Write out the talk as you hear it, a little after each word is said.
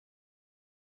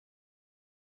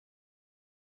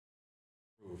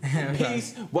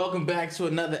Peace. Welcome back to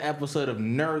another episode of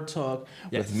Nerd Talk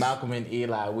with Malcolm and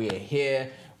Eli. We are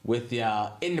here with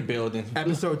y'all in the building.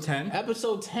 Episode 10.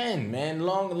 Episode 10, man. A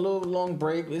little long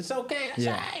break. It's okay. That's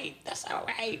all right. That's all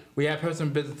right. We have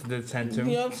personal business to attend to. You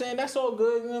know what I'm saying? That's all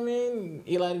good. You know what I mean?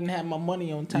 Eli didn't have my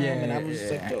money on time, and I was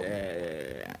sick though.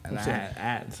 And I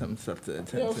had some stuff to attend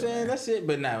to. You know what I'm saying? That's it.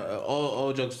 But now,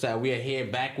 all jokes aside, we are here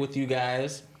back with you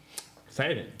guys.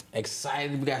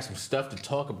 Excited. We got some stuff to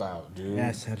talk about, dude.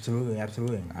 Yes, absolutely. All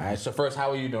right. So first, how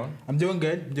are you doing? I'm doing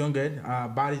good.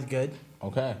 Body's good.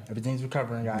 Okay. Everything's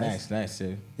recovering, guys. Nice,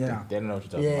 dude. Yeah. They don't know what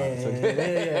you're talking about.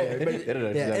 They don't know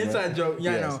what you're talking inside about. joke.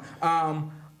 Yeah,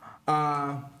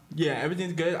 I know.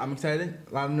 Everything's good. I'm excited.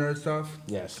 A lot of nerd stuff.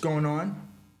 Yes. Going on.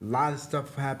 A lot of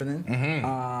stuff happening.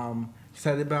 Mm-hmm.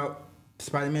 Excited about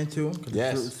Spider-Man 2.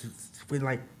 Yes. It's been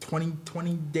like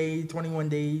 20 days, 21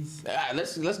 days. All right,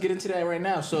 let's get into that right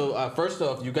now. So first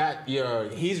off, you got he's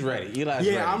ready. Eli's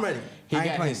ready. Yeah, I'm ready. He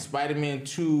got his Spider-Man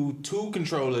 2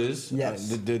 controllers. Yes.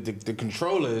 The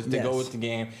controllers that go with the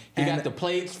game. He got the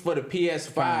plates for the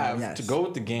PS5 to go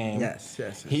with the game. Yes.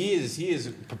 He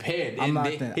is prepared. I'm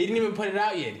he didn't even put it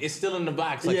out yet. It's still in the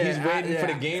box. Like he's waiting for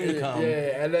the game to come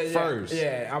first.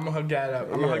 Yeah, I'm gonna hook that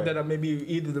up. I'm gonna hook that up maybe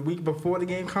either the week before the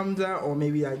game comes out or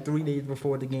maybe like 3 days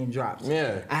before the game drops.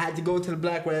 Yeah. I had to go to the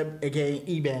black web, aka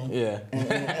eBay. Yeah.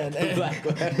 And the black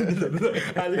web. I had to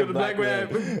go to the black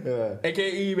web,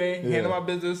 aka eBay. Handle my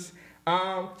business.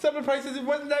 Some of the prices it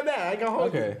wasn't that bad. I can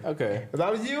hold it. Okay. If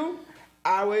I was you,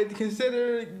 I would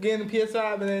consider getting a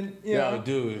PS5 and then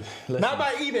dude. Listen. Not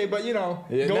by eBay, but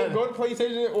go to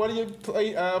PlayStation, order your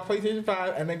PlayStation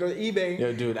 5, and then go to eBay.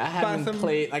 Yo, dude, I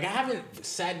haven't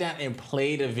sat down and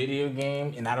played a video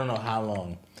game in I don't know how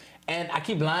long. And I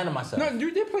keep lying to myself. No,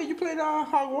 you played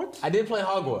Hogwarts? I did play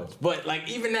Hogwarts, but like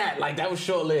even that was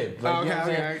short lived. Like,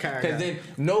 okay. Because then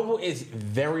Noble is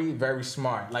very, very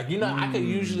smart. Like I could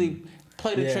usually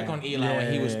play the trick on Eli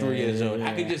when he was 3 years old.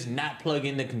 I could just not plug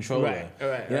in the controller. Right. You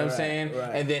know what I'm saying?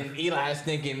 Right. And then Eli's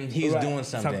thinking he's doing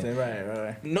something.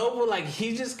 Right. Noble, like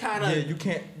he just kind of you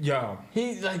can't. Yo,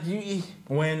 he's like you.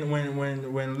 When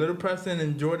Little Preston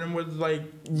and Jordan was like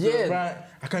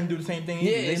I couldn't do the same thing.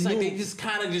 Yeah, it's like they just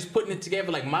kind of just putting it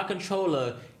together. Like my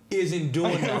controller isn't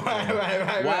doing nothing.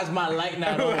 right. Why is my light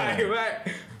not on?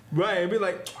 Right. It'd be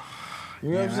like. You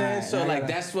know what I'm saying? So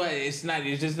that's why it's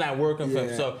just not working for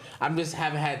him. So I'm just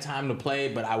haven't had time to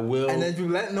play, but I will. And then if you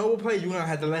let Noble play, you're gonna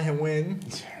have to let him win.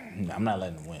 I'm not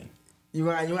letting him win. You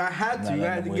gonna have to. You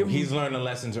have to give him. He's learning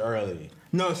lessons early.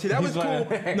 No, see that was cool.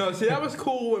 That was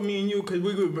cool with me and you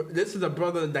because this is a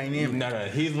brother dynamic. No,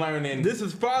 he's learning. This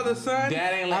is father son.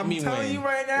 Dad ain't letting me win. I'm telling you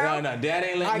right now. No, Dad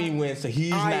ain't letting me win, so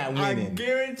he's not winning. I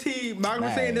guarantee.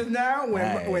 Malcolm saying this now.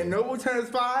 When Noble turns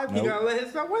 5, he gonna let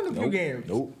his son win a few games.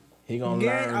 Nope. He gonna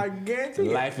learn. I guarantee.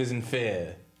 Life isn't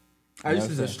fair. I used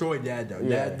to destroy Dad though.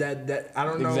 Yeah. Dad. I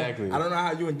don't know. Exactly. I don't know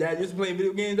how you and Dad used to play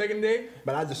video games back in the day,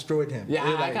 but I destroyed him. Yeah,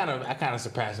 I kind of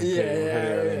surpassed him.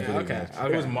 Okay.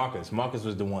 It was Marcus. Marcus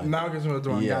was the one.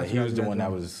 Yeah, he was the one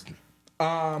that was.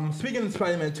 Speaking of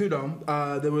Spider-Man 2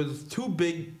 though, there was 2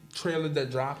 big trailers that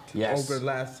dropped over the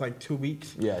last 2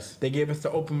 weeks. Yes. They gave us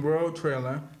the open world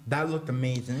trailer. That looked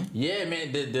amazing. Yeah, man.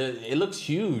 It looks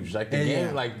huge. Like the game,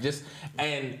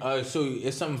 so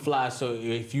it's something fly. So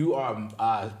if you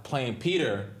are playing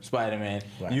Peter Spider-Man,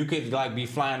 you could be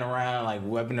flying around,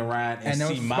 webbing around, and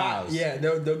see Miles. Yeah,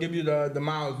 they'll give you the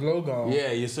Miles logo.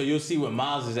 Yeah. So you'll see what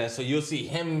Miles is at. So you'll see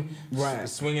him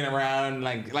swinging around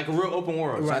like a real open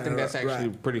world. So I think that's actually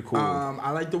pretty cool.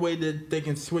 I like the way that they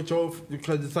can switch off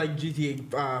because it's like GTA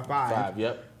 5.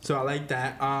 Yep. So I like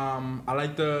that. I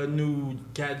like the new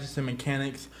gadgets and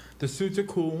mechanics. The suits are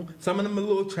cool. Some of them are a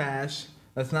little trash.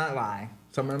 Let's not lie.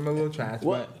 Some of them are a little trash.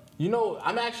 What?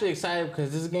 I'm actually excited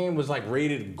because this game was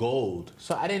rated gold.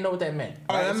 So I didn't know what that meant.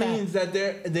 Oh, that means that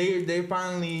they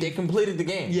finally... They completed the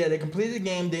game. Yeah, they completed the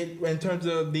game. In terms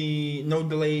of the no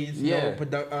delays, no...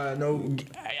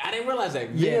 I didn't realize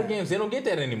that. Video games, they don't get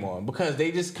that anymore because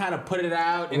they just kind of put it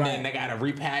out and then they got to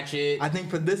repatch it. I think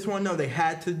for this one, though, they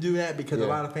had to do that because a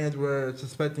lot of fans were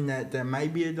suspecting that there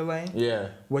might be a delay. Yeah.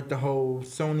 With the whole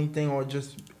Sony thing or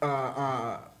just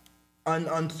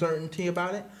uncertainty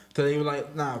about it. So they were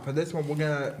like, nah, for this one, we're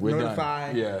going to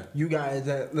notify you guys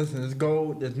that, listen, it's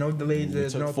gold. There's no delays.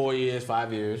 There's took 4 years,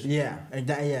 5 years. Yeah, they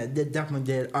definitely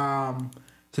did.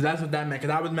 So that's what that meant.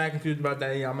 Because I was mad confused about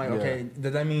that. I'm like, okay,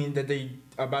 does that mean that they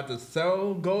about to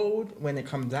sell gold when it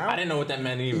comes out? I didn't know what that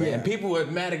meant either. Yeah. And people were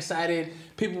mad excited.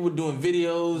 People were doing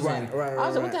videos. Right. I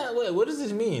was like, what does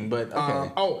this mean? But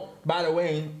okay. By the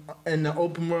way, in the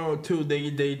open world too,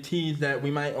 they teased that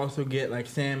we might also get like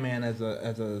Sandman as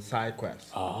a side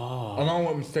quest. Along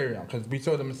with Mysterio, because we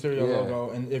saw the Mysterio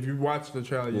logo, and if you watch the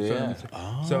trailer, you saw the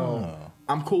Mysterio. So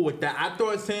I'm cool with that. I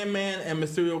thought Sandman and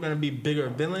Mysterio were gonna be bigger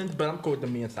villains, but I'm cool with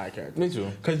them being side characters. Me too.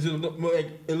 Because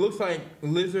it looks like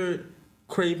Lizard,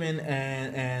 Kraven,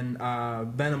 and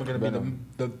Venom are gonna be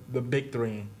the big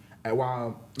three.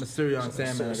 While Mysterio and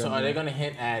Sandman so are they going to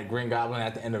hint at Green Goblin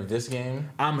at the end of this game?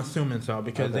 I'm assuming so,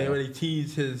 because they already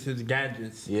teased his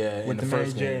gadgets with the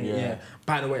Mary Jane. Yeah.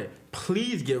 By the way,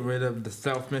 please get rid of the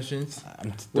stealth missions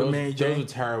with Mary Jane. Those were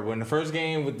terrible. In the first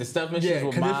game with the stealth missions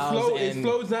with Miles. It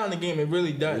slows down the game. It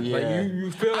really does. Yeah. Like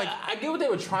you feel like... I get what they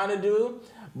were trying to do,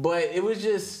 but it was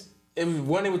just... It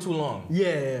was too long.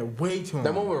 Yeah, way too long.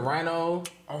 That one with Rhino.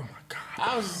 Oh my god.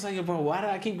 I was just thinking, bro, why did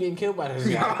I keep getting killed by this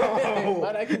guy?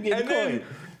 Why did I keep getting killed?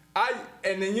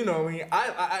 And then you know,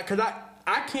 I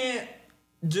can't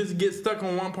just get stuck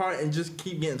on one part and just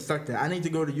keep getting stuck there. I need to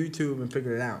go to YouTube and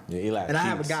figure it out. Yeah, Eli. And I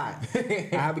have a guy.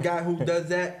 I have a guy who does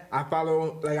that. I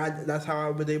follow that's how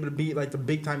I was able to beat like the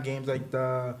big time games like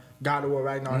the God of War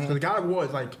Ragnarok. So the God of War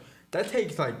is like that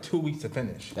takes like 2 weeks to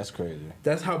finish. That's crazy.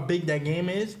 That's how big that game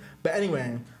is. But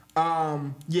anyway, I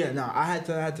had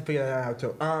to figure that out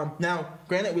too. Now,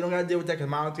 granted, we don't gotta deal with that because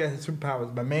Miles got his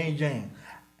superpowers, but Mary Jane,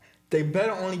 they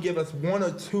better only give us 1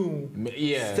 or 2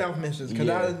 stealth missions. Because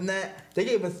other than that, they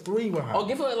gave us 3 with her. Oh,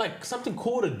 give her like something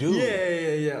cool to do.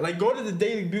 Yeah. Like go to the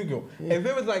Daily Bugle. Yeah. If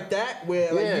it was like that,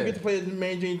 where like you get to play as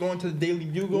Mary Jane going to the Daily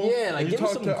Bugle. Yeah, like give me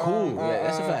something cool.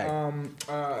 That's a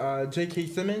fact. J.K.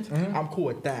 Simmons, I'm cool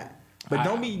with that. But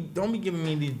don't be giving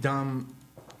me these dumb,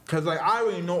 because like I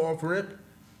already know off rip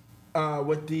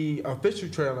with the official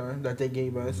trailer that they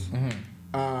gave us,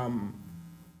 we're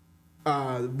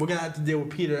gonna have to deal with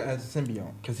Peter as a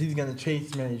symbiote because he's gonna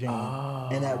chase Mary Jane.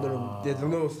 And there's a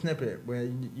little snippet where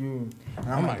and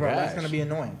I'm like, bro, that's gonna be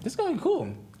annoying. This is gonna be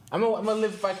cool. I'm gonna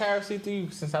live vicariously through you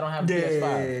since I don't have a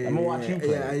PS5. I'm gonna watch you play.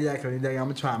 Yeah, exactly. I'm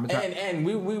gonna try. And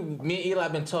me and Eli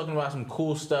have been talking about some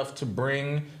cool stuff to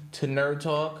bring to Nerd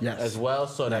Talk as well,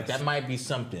 so that might be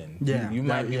something. Yeah, you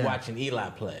might be watching Eli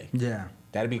play. Yeah,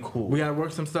 that'd be cool. We gotta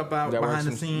work some stuff out behind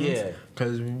the scenes.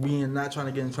 Because we are not trying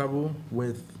to get in trouble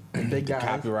with the big guys,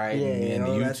 copyright and the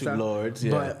YouTube lords.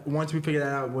 Yeah. But once we figure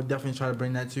that out, we'll definitely try to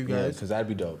bring that to you guys. Yeah, because that'd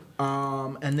be dope.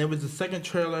 And there was the second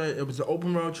trailer. It was the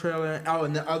open world trailer. Oh,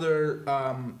 and the other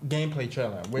gameplay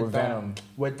trailer with Venom,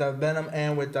 Venom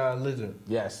and with Lizard.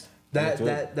 Yes. That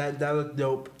looked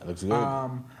dope. That looks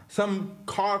good. Some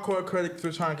hardcore critics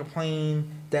were trying to complain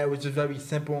that it was just very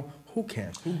simple. Who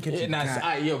cares? Who gives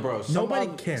yo, bro. Nobody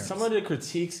cares. Some of the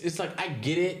critiques, it's like I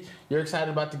get it. You're excited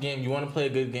about the game. You want to play a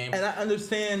good game, and I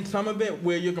understand some of it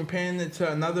where you're comparing it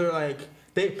to another like.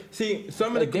 They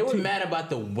were mad about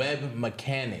the web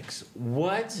mechanics.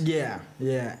 What? Yeah.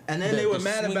 And then they were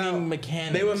mad about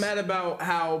mechanics. They were mad about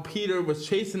how Peter was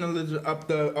chasing the lizard up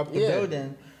the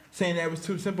building, saying that it was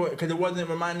too simple because it wasn't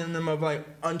reminding them of like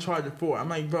Uncharted 4. I'm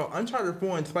like, bro, Uncharted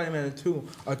 4 and Spider-Man 2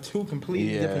 are 2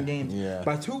 completely different games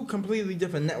by 2 completely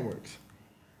different networks.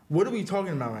 What are we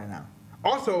talking about right now?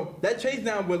 Also, that chase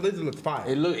down with Lizard looked fire.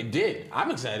 It did.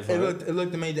 I'm excited for it. It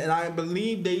looked amazing, and I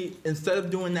believe they, instead of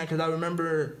doing that, because I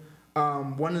remember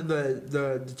one of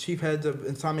the chief heads of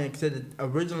Insomniac said that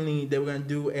originally they were gonna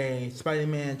do a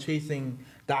Spider-Man chasing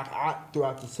Doc Ock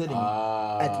throughout the city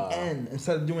at the end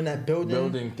instead of doing that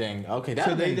building thing. Okay,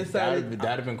 that'd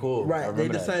have been cool. Right, they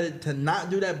decided to not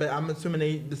do that, but I'm assuming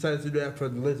they decided to do that for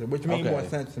the Lizard, which made more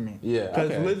sense to me. Yeah,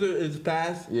 because Lizard is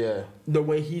fast. Yeah, the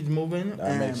way he's moving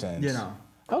makes sense. You know.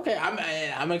 Okay,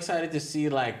 I'm excited to see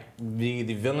like the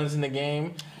villains in the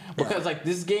game because like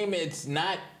this game, it's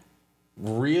not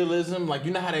realism. Like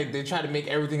you know how they try to make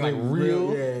everything like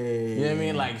real. You know what I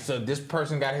mean? Like so this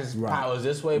person got his powers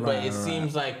this way, but it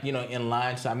seems like in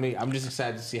line. So I'm just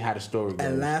excited to see how the story goes.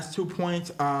 And last 2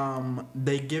 points,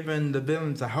 they given the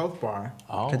villains a health bar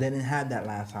because they didn't have that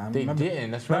last time. They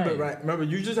didn't. That's right. Remember,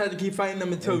 you just had to keep fighting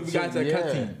them until you got to a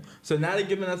cutscene. So now they're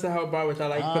giving us a health bar, which I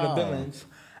like for the villains.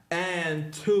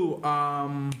 And 2,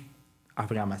 I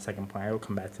forgot my second point. It'll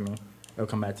come back to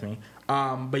me.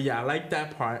 But yeah, I like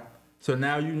that part. So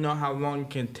now you know how long it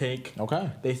can take.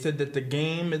 Okay. They said that the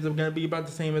game is going to be about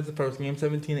the same as the first game,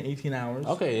 17 to 18 hours.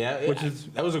 Okay, yeah.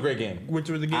 That was a great game. Which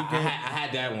was a good game. I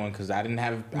had that one because I had a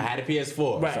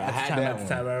PS4. Right. So I had that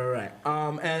one. Right.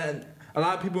 And a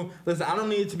lot of people, listen, I don't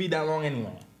need it to be that long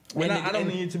anyway. I don't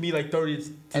need it to be like 30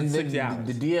 to 60 hours.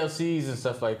 The DLCs and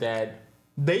stuff like that,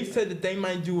 They said that they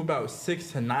might do about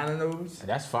 6 to 9 of those.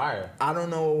 That's fire. I don't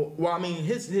know. Well, I mean,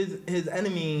 his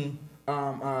enemy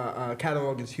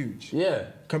catalog is huge. Yeah.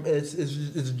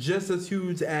 It's just as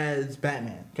huge as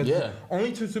Batman. Because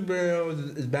only 2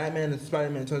 superheroes is Batman and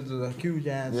Spider-Man in terms of a huge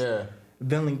ass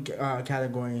villain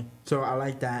category. So I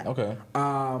like that. Okay.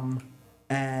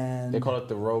 And they call it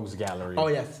the Rogues Gallery. Oh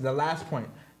yes, the last point.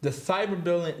 The cyber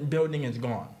building is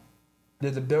gone.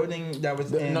 There's a building that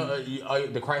was in... No,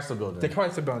 the Chrysler Building. The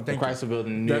Chrysler Building, The Chrysler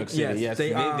Building in New York City, yes.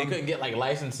 They couldn't get, like,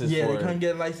 licenses for it. Yeah, they couldn't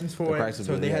get a license for it,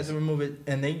 so they had to remove it.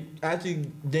 And they actually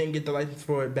didn't get the license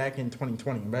for it back in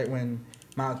 2020, right when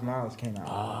Miles Morales came out.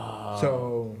 Oh.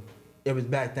 So it was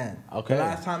back then. Okay. The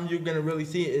last time you're going to really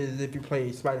see it is if you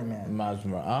play Spider-Man. Miles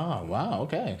Morales. Oh, wow,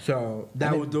 okay. So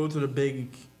those are the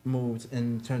big moves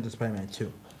in terms of Spider-Man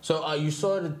 2. So you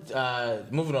saw the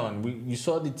moving on. You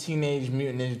saw the Teenage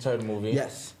Mutant Ninja Turtle movie.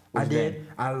 Yes, I did.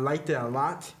 I liked it a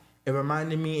lot. It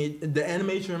reminded me. The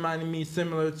animation reminded me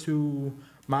similar to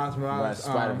Miles Morales'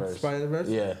 Spider-Verse.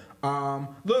 Yeah. A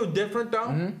little different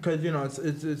though, because you know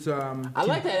it's. I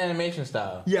like that animation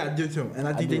style. Yeah, I do too, and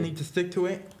I think they need to stick to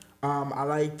it. I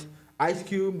liked Ice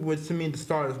Cube was to me the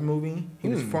star of this movie. He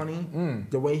was funny.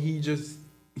 The way he just.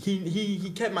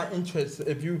 He kept my interest.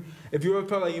 If you ever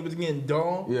felt like it was getting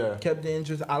dull, kept the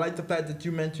interest. I like the fact that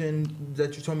you mentioned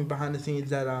that you told me behind the scenes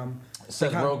that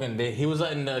Seth Rogen, he was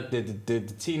letting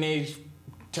the teenage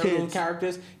turtle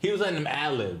characters. He was letting them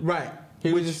ad-lib. Right.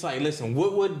 He was just like, listen,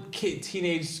 what would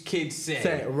teenage kids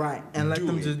say? Right, and let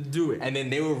them just do it. And then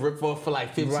they would rip off for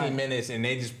like 15 minutes, and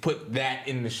they just put that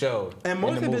in the show. And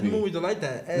most of his movies are like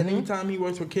that. And anytime he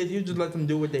works with kids, you just let them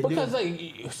do what they do. Because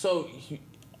like so.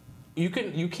 You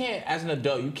can't as an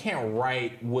adult you can't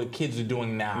write what kids are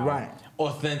doing now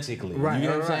authentically. Right. You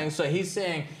know what I'm saying? So he's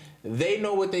saying they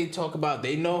know what they talk about.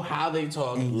 They know how they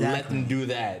talk. Exactly. Let them do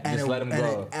that. Just let them go.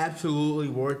 And it absolutely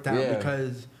worked out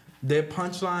because their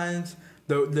punchlines,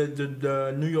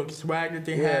 the New York swag that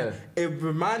they had, it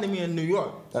reminded me of New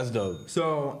York. That's dope.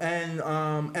 So and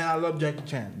I love Jackie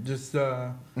Chan. Just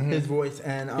his voice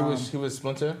and he was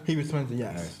Splinter. He was Splinter.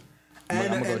 Yes. Nice.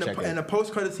 And the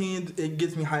post-credit scenes, it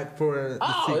gets me hyped for the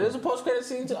sequel. There's a post-credit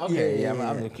scene too? Okay, I'm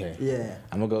okay. Yeah.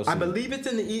 I'm gonna go see I believe it's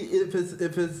in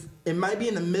the it might be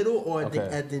in the middle or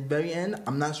at the very end.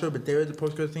 I'm not sure, but there is a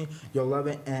post-credit scene. You'll love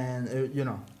it, and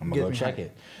I'm gonna go check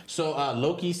it. So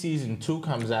Loki season 2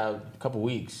 comes out a couple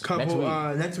weeks.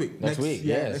 Next week. Next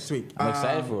week. I'm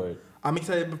excited for it. I'm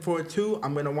excited for it too.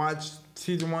 I'm gonna watch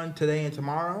season 1 today and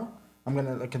tomorrow. I'm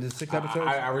gonna look at the 6 episodes.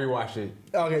 I rewatched it.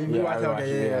 Okay, you rewatched it.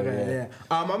 Okay, yeah.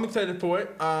 I'm excited for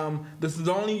it. This is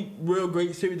the only real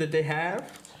great series that they have.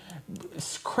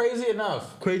 It's crazy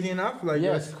enough. Like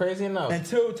yes, crazy enough. And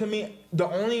to me, the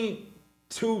only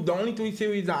 3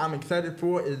 series that I'm excited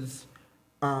for is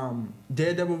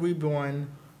Daredevil Reborn,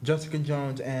 Jessica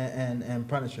Jones, and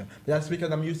Punisher. That's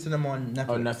because I'm used to them on Netflix.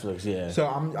 On Netflix, yeah. So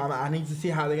I need to see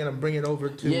how they're gonna bring it over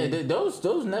to. Yeah, those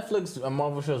Netflix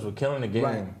Marvel shows were killing the game.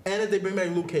 Right. And if they bring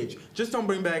back Luke Cage, just don't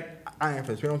bring back Iron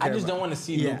Fist. We don't care. I just don't want to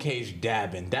see Luke Cage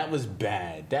dabbing. That was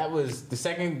bad. That was the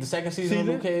second season of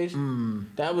Luke Cage.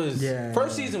 That was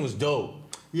first season was dope.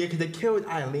 Yeah, because they killed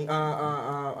Eileen.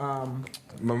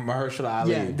 Mahershala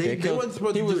Ali. Yeah, they wasn't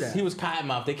supposed to do that. He was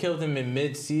Cottonmouth. They killed him in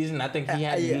mid-season. I think he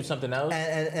had to do something else.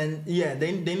 And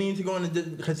they need to go into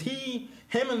because him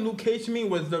and Luke Cage to me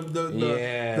was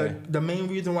the main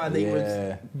reason why they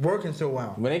was working so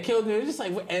well. When they killed him, it was just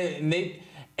like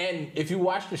and if you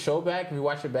watch the show back,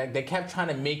 they kept trying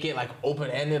to make it like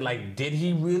open-ended. Like, did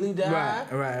he really die?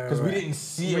 Right. Because we didn't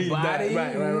see a body.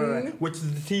 Right. Which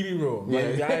is the TV rule. Yeah.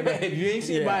 If you ain't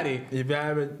see a body,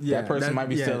 that person might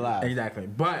be still alive. Exactly.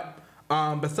 But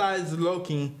besides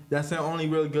Loki, that's the only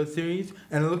really good series,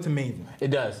 and it looks amazing.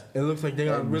 It does. It looks like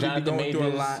they're gonna really be going through a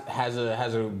lot. Has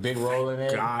a big role in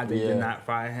it. God, they did not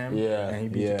fire him. Yeah. And he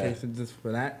beat the case just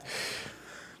for that.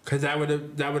 Because that would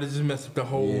have just messed up the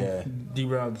whole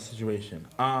derailed the situation.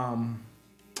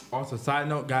 Also, side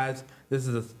note, guys, this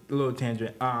is a little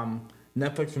tangent.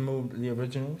 Netflix removed the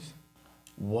originals.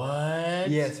 What?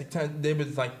 Yeah, it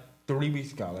was like 3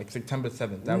 weeks ago, like September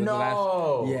 7th. That was the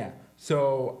last. Yeah.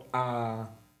 So,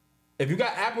 if you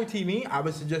got Apple TV, I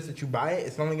would suggest that you buy it.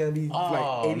 It's only gonna be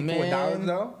like $84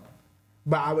 though.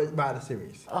 But I would buy the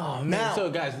series. Oh man! Now, so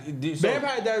guys,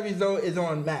 Vampire Diaries though is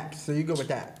on Max, so you go with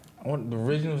that. The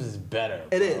originals is better.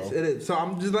 Bro. It is. So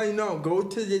I'm just letting you know. Go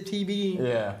to the TV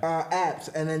apps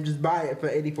and then just buy it for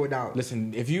 $84.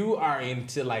 Listen, if you are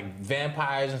into like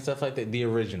vampires and stuff like that, the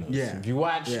originals. Yeah. If you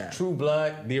watch True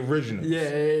Blood, the originals.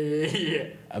 Yeah.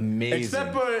 Amazing.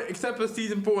 Except for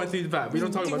season 4 and season 5. We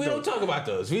don't talk about those. We don't talk about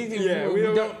those. We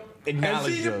don't acknowledge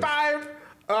and season those.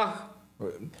 5.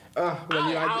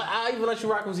 I'll even let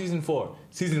you rock with season 4.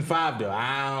 Season 5 though,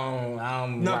 I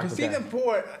don't. No, because season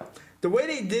 4, the way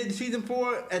they did season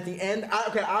 4 at the end,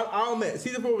 I'll admit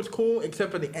season 4 was cool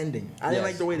except for the ending. I didn't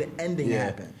like the way the ending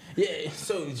happened. Yeah,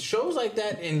 so shows like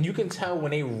that, and you can tell when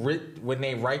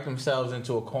they write themselves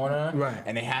into a corner, right,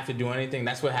 and they have to do anything.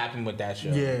 That's what happened with that show.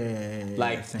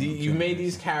 You made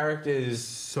these characters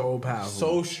so powerful,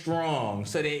 so strong,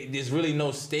 so there's really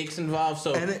no stakes involved.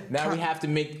 So now we have to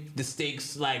make the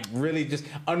stakes like really just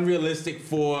unrealistic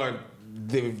for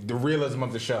the realism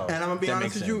of the show. And I'm gonna be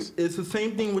honest with you, it's the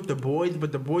same thing with The Boys,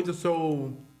 but The Boys are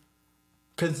so.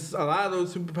 Because a lot of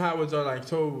those superpowers are like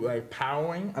so like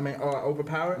powering, or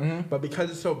overpowered, but because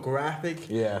it's so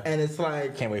graphic, and it's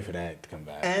like can't wait for that to come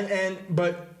back.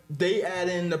 But they add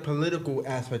in the political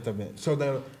aspect of it, so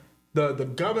the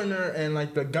governor and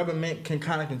like the government can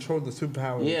kind of control the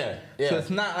superpowers. Yeah. So it's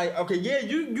not like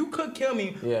you could kill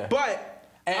me, but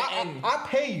I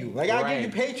pay you. Like I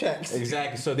give you paychecks.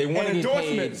 Exactly. So they want to get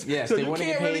paid. Yes, so they want to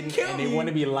get paid, really and they want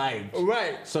to be liked.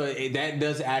 Right. So that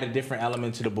does add a different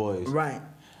element to The Boys. Right.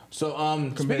 So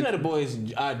speaking of The Boys,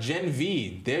 Gen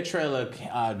V, their trailer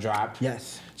dropped.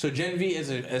 Yes. So Gen V is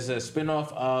a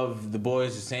spinoff of The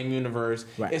Boys, the same universe.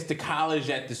 Right. It's the college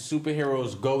that the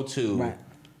superheroes go to. Right.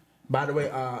 By the way,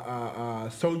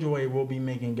 Soulja Boy will be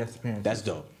making guest appearances. That's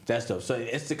dope. So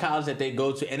it's the college that they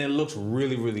go to, and it looks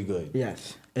really, really good.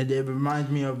 Yes. It reminds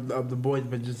me of The Boys,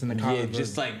 but just in the college. Yeah,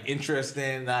 just like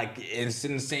interesting, like it's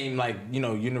in the same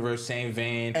universe, same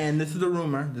vein. And this is a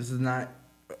rumor. This is not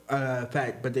a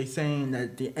fact, but they're saying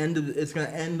that it's gonna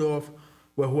end off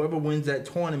where whoever wins that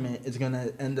tournament is gonna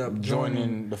end up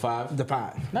joining the 5. The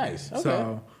 5. Nice. Okay.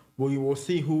 So we will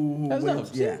see who That's wins.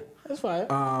 Dope. Yeah. That's fine.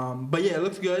 But yeah, it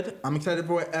looks good. I'm excited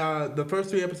for it. The first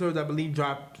 3 episodes, I believe,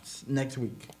 drops next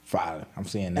week. Fire. I'm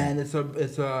seeing that. And it's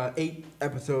a 8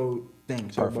 episode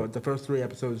thing. So but the first 3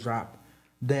 episodes drop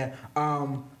there.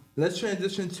 Let's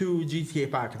transition to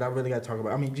GTA 5 because I really got to talk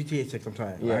about. GTA 6. I'm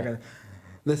sorry. Yeah.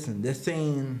 Listen, they're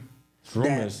saying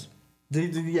rumors.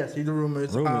 Yes, these are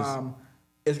rumors.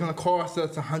 It's gonna cost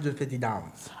us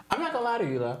 $150. I'm not gonna lie to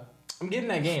you though. I'm getting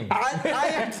that game. I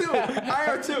am too.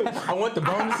 I want the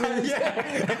bonuses.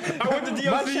 I want the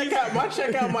DLC. My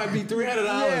checkout might be $300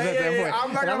 at that point.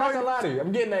 I'm not gonna lie to you.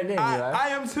 I'm getting that game. I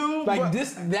am too. Like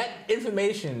that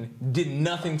information did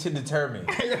nothing to deter me.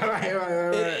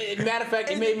 Right. Matter of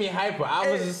fact, it made me hyper.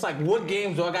 I was just like, what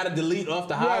games do I gotta delete off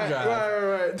the hard drive?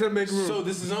 Right. To make room. So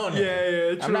this is on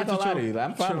there. Yeah. True, I'm not gonna lie to you.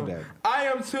 I'm fine with that. I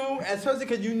am too, especially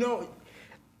because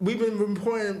we've been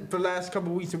reporting for the last couple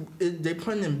of weeks. They're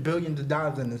putting in billions of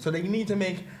dollars in it, so they need to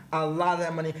make a lot of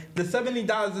that money. The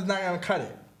 $70 is not gonna cut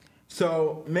it.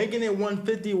 So making it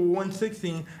 $150 or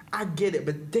 $160, I get it,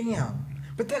 but damn.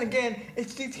 But then again,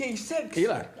 it's GTA 6.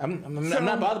 Eli, I'm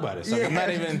not bothered by this. Like, I'm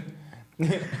not even.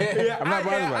 I'm not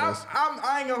bothered by this.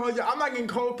 I ain't gonna hold you. I'm not getting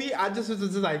cold feet. I just was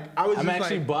just like I'm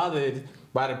actually bothered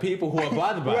by the people who are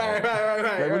bothered by it.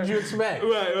 Right. Like, what did you expect?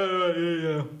 Right.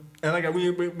 Yeah. And like we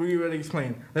already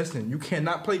explained, listen, you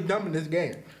cannot play dumb in this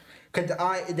game. Because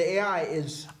the AI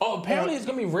is... Oh, apparently it's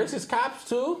going to be racist cops,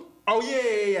 too? Oh,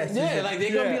 yeah. Yeah, like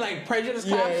they're going to be like prejudiced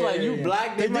cops, like you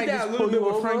black, they might did that just a little pull bit you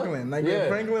with over. Franklin. Like when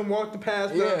Franklin walked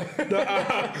past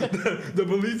the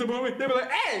police department, they be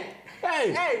like, hey.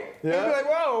 They be like,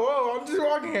 whoa, I'm just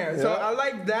walking here. So I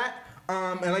like that.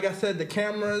 And like I said, the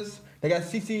cameras... They got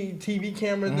CCTV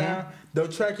cameras now. They'll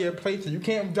track your places. You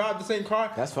can't drive the same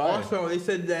car. That's fine. Also, they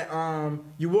said that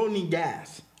you will need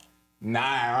gas. Nah,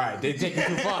 all right. They take it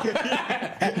too far.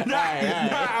 Nah,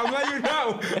 I'm letting you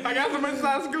know. I got some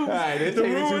inside scoops. All right, they take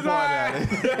it too far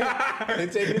now. They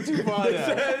take it too far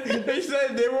now. They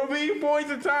said there will be points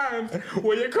of times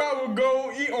where your car will go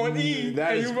on E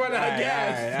and you run out of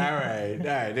gas. All right.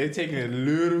 They're taking it a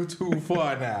little too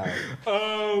far now.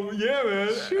 Yeah, man.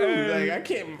 Shoot, like I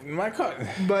can't. My car.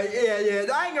 But yeah.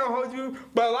 I ain't gonna hold you.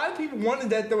 But a lot of people wanted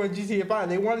that though in GTA 5.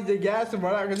 They wanted their gas to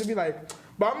run out because it'd be like.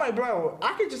 But I'm like, bro,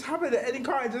 I could just hop into any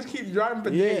car and just keep driving for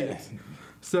days.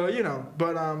 So,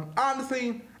 but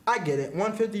honestly, I get it.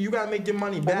 $150, you gotta make your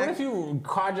money back. But what if you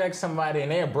carjack somebody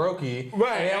and they're brokey, and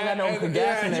they don't got no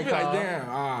gas in their car? Like,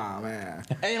 damn, man.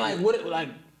 And like,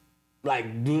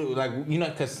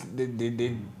 because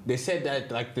they said that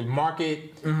like the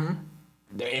market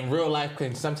in real life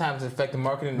can sometimes affect the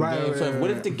market in the game. So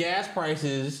what if the gas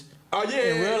prices? Oh yeah,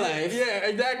 in real life. Yeah,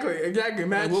 exactly.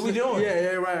 Like, what we doing?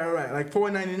 Yeah, right. Like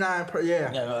 $4.99 per.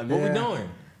 Like, what we doing?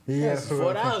 Yeah,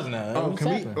 $4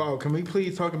 now. Can we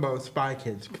please talk about Spy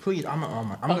Kids? Please, I'm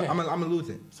gonna lose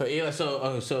it. So Eli,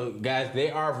 so guys,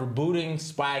 they are rebooting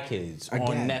Spy Kids on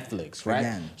Netflix, right?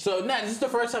 Again. So now this is the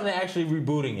first time they're actually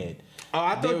rebooting it. Oh,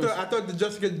 I thought the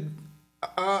Jessica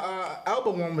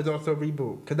Elba one was also a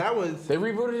reboot because that was they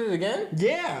rebooted it again.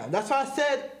 Yeah, that's what I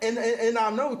said in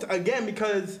our notes again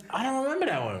because I don't remember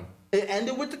that one. It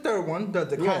ended with the third one, the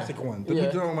classic one,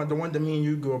 the one that me and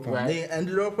you grew up on. Right. They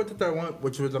ended up with the third one,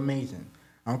 which was amazing.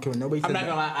 I don't care what nobody said. I'm not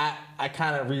gonna lie, I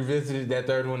kind of revisited that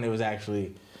third one. It was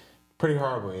actually pretty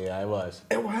horrible. Yeah, it was.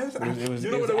 It was. It was. You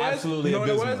know what it was? Absolutely. You know what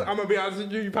it was? I'm gonna be honest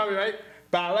with you. You're probably right,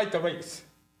 but I like the race.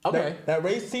 Okay. That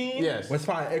race scene was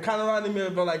fine. It kind of reminded me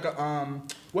of like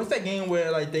what's that game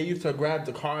where like they used to grab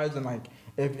the cars and like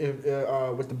if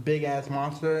with the big ass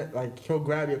monster, like he'll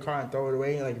grab your car and throw it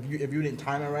away. Like if you didn't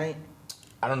time it right.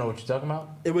 I don't know what you're talking about.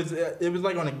 It was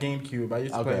like on a GameCube. I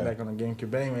used to play it back on a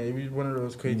GameCube. But anyway, it was one of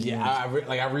those crazy games. I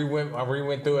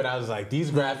rewent through it. I was like,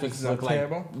 these graphics look like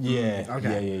terrible. Yeah.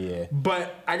 Okay. Yeah.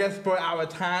 But I guess for our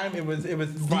time, it was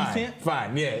decent.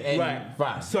 Fine. Yeah. And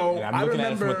fine. So and I'm looking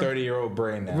at it from a 30-year-old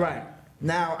brain now. Right.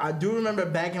 Now I do remember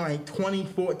back in like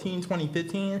 2014,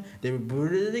 2015, they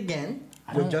rebooted it again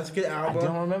with Jessica Alba. I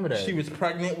don't remember that. She was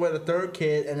pregnant with a third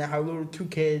kid, and then her little two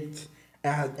kids,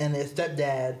 and their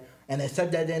stepdad. And their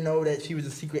stepdad didn't know that she was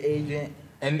a secret agent.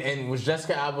 And was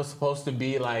Jessica Alba supposed to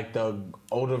be like the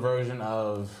older version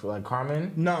of like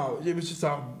Carmen? No, it was just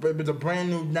a brand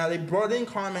new. Now they brought in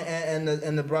Carmen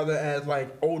and the brother as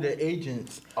like older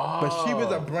agents. Oh. But she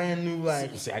was a brand new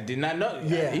like. See, I did not know.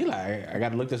 Yeah, Eli, I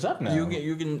got to look this up now.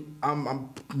 You can. I'm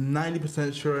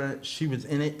 90% sure she was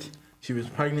in it. She was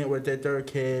pregnant with their third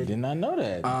kid. Did not know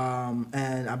that.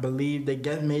 And I believe they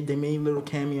made little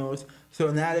cameos. So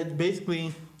now that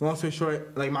basically, long story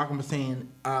short, like Malcolm was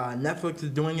saying, Netflix is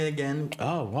doing it again.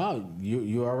 Oh wow,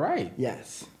 you are right.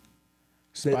 Yes.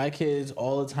 Spy Kids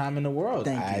all the time in the world.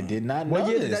 I did not know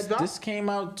this. This came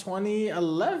out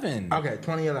 2011. Okay,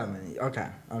 2011. Okay.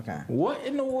 What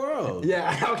in the world?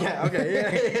 Yeah.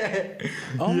 Okay. Yeah.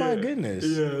 Oh my goodness.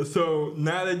 Yeah. So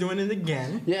now they're doing it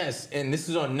again. Yes, and this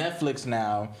is on Netflix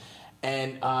now.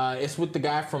 And it's with the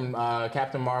guy from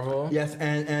Captain Marvel. Yes,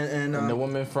 and the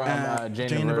woman from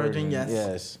Jane the Virgin.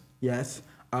 Yes.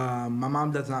 My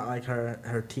mom does not like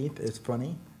her teeth. It's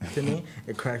funny to me.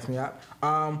 It cracks me up.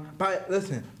 But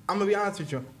listen, I'm gonna be honest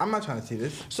with you. I'm not trying to see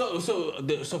this. So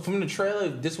from the trailer,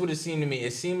 this would have seemed to me.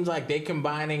 It seems like they're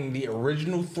combining the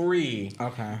original three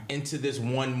into this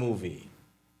one movie.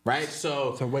 Right?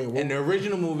 So wait, in the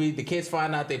original movie, the kids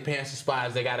find out their parents are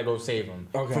spies. They got to go save them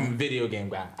from a video game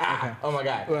guy. Oh my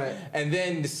God. Right. And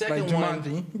then the second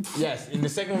one. Yes. And the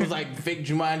second one was like fake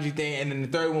Jumanji thing. And then the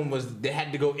third one was they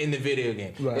had to go in the video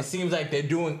game. Right. It seems like they're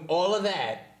doing all of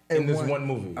that in this one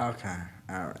movie. Okay.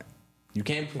 All right. You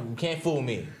can't fool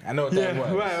me. I know what that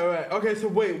was. Right. Okay, so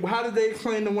wait, how did they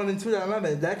explain the one in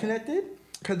 2011? Is that connected?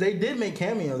 Because they did make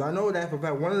cameos. I know that for a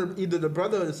fact. Either the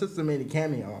brother or the sister made a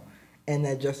cameo. And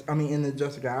in the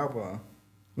Jessica Alba.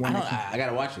 I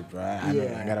gotta watch it, bro.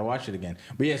 I gotta watch it again.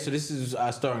 But yeah, so this is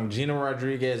starring Gina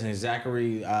Rodriguez and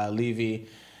Zachary Levi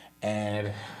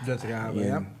and Jessica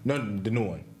Alba. No, the new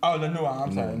one. Oh, the new one.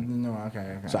 I'm sorry. The new one.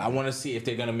 Okay. So I want to see if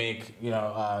they're gonna make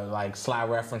like sly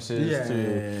references to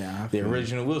the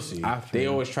original. We'll see. They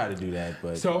always try to do that,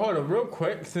 but so hold on, real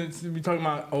quick, since we're talking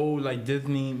about old like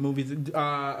Disney movies. Did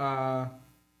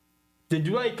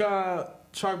you like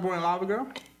Shark Boy and Lava Girl?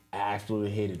 I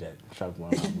absolutely hated that Shark Boy.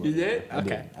 You did?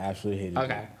 Okay. I absolutely hated it.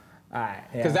 Okay. All right.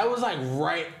 Because that was like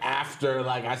right after,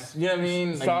 like, you know what I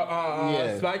mean?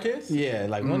 Like, Spy Kids? Yeah,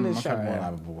 like when did Shark Boy and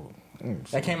Lava Girl?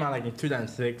 That came out like in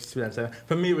 2006, 2007.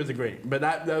 For me, it was great. But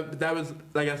that was,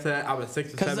 like I said, I was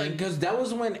 6 or 7. Because that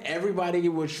was when everybody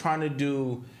was trying to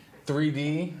do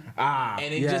 3D,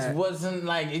 and it just wasn't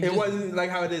like it wasn't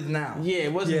like how it is now. Yeah,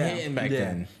 it wasn't hitting back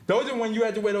then. Those are when you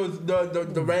had to wear those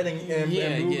the red and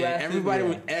blue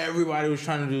glasses. Everybody was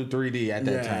trying to do 3D at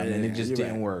that time, and it just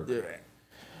didn't work. Yeah.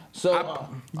 So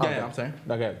I'm saying.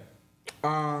 Okay.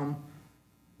 No.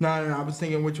 I was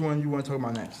thinking which one you want to talk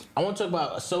about next. I want to talk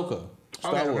about Ahsoka.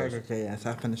 Star Wars. Okay. Yes,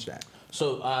 I finished that.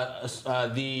 So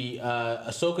the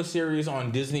Ahsoka series on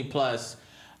Disney Plus.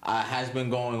 Has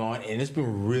been going on, and it's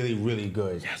been really, really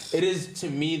good. Yes. It is, to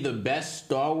me, the best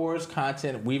Star Wars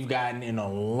content we've gotten in a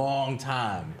long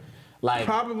time. Like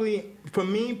probably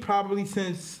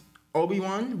since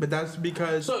Obi-Wan, but that's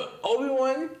because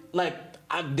Obi-Wan, like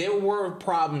there were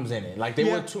problems in it. Like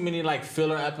there were too many like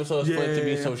filler episodes for it to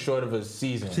be so short of a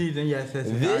season. Yes.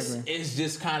 This is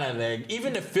just kind of like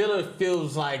even the filler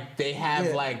feels like they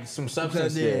have like some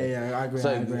substance there. Yeah, I agree.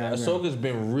 So Ahsoka's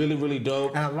been really, really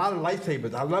dope. And a lot of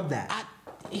lightsabers. I love that.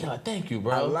 Thank you,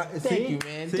 bro.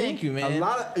 Thank you, man. A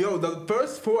lot of the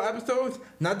first 4 episodes,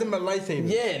 nothing but lightsabers.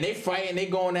 Yeah, and they fighting, they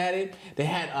going at it. They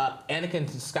had Anakin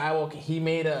Skywalker. He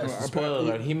made spoiler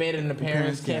alert. He made an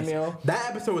appearance cameo. That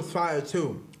episode was fire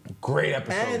too. Great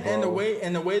episode, and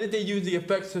the way that they use the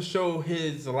effects to show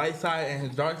his light side and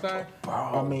his dark side,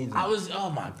 amazing. Oh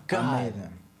my god,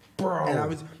 amazing, bro.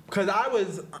 And because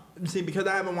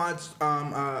I haven't watched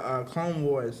Clone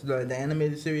Wars, the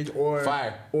animated series, or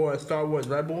Star Wars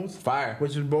Rebels,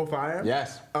 which is both fire.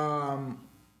 Yes.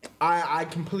 I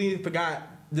completely forgot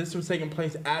this was taking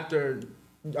place after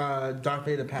Darth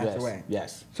Vader passed away.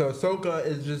 Yes. So Ahsoka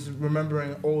is just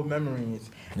remembering old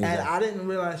memories, exactly. And I didn't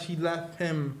realize she left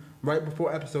him right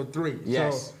before Episode 3.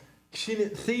 Yes. So she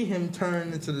didn't see him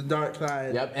turn into the dark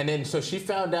side. Yep. And then so she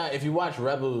found out. If you watch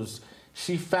Rebels,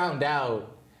 she found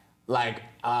out like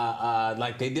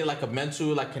they did like a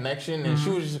mental connection, and she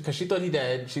was just, because she thought he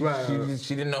dead. She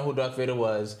didn't know who Darth Vader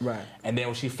was. Right. And then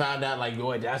when she found out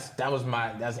that's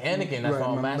Anakin. That's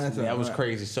my master. That was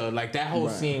crazy. So like that whole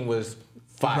scene was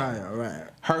fire. Right.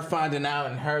 Her finding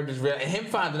out and her just and him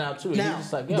finding out too. Now, he's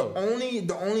just like, yo.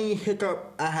 The only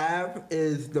hiccup I have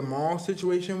is the Maul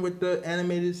situation with the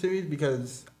animated series,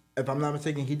 because if I'm not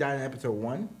mistaken, he died in Episode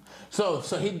 1. So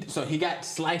he got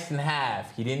sliced in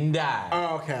half. He didn't die.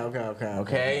 Oh,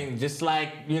 okay. Just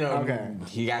like,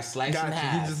 he got sliced in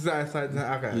half. He just got sliced in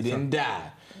half. Okay. He didn't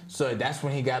die. So that's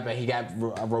when he got back. He got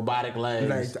robotic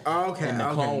legs. In the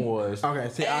Clone Wars. Okay.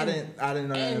 See, I didn't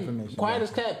know that information. Quiet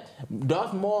as kept.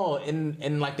 Darth Maul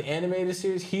in like the animated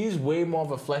series, he's way more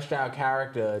of a fleshed out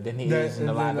character than he is in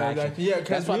the live action. Yeah,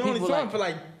 because we only saw him for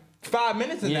like 5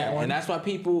 minutes in that one. And that's why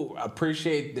people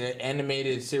appreciate the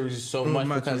animated series so much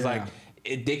because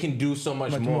they can do so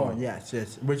much more. Yes.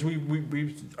 Which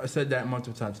we've said that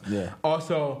multiple times. Yeah.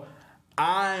 Also,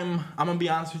 I'm gonna be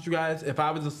honest with you guys. If I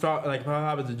was a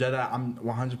Jedi, I'm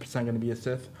 100% gonna be a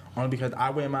Sith, only because I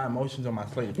wear my emotions on my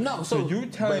sleeve. No, so you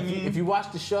telling me if you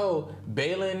watch the show,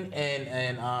 Balin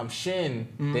and Shin,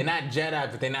 they're not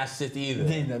Jedi, but they're not Sith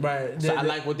either. Right. So I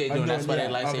like what they're doing. That's why their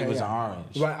lightsabers are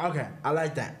orange. Right. Okay. I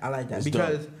like that. It's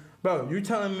because, dope. bro, you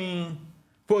telling me,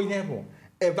 for example,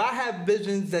 if I have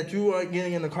visions that you are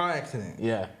getting in a car accident,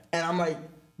 and I'm like,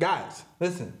 guys,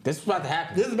 listen. This is about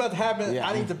to happen. Yeah.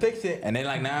 I need to fix it. And they're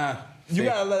like, nah. You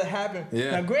gotta let it happen.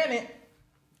 Yeah. Now, granted,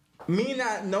 me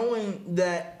not knowing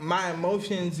that my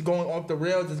emotions going off the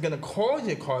rails is gonna cause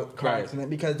a car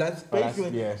accident, because that's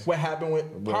basically what happened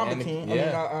with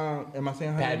Palpatine. Am I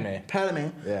saying her Padme.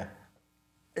 Yeah.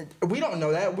 We don't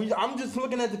know that. I'm just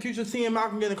looking at the future, seeing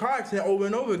Malcolm get in a car accident over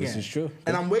and over again. This is true.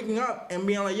 And I'm waking up and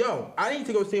being like, yo, I need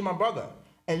to go save my brother.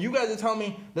 And you guys are telling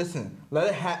me, listen, let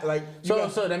it happen.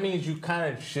 So that means you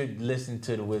kind of should listen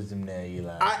to the wisdom there,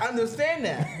 Eli. I understand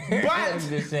that. But, I'm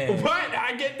just saying. But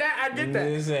I get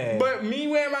that. But me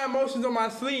wearing my emotions on my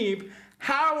sleeve,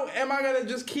 how am I going to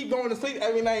just keep going to sleep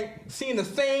every night seeing the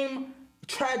same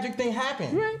tragic thing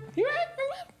happen? You're right.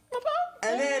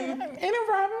 And then, ain't no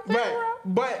problem.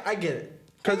 But I get it.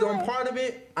 Because on part of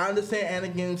it, I understand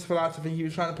Anakin's philosophy. He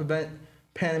was trying to prevent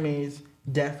Padme's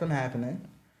death from happening.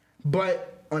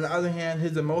 But on the other hand,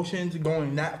 his emotions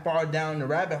going that far down the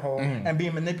rabbit hole and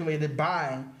being manipulated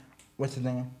by, what's his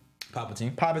name?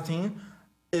 Palpatine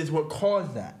is what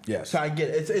caused that. Yes. So I get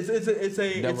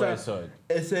it. Double-edged sword.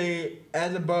 It's a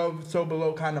as above, so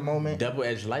below kind of moment.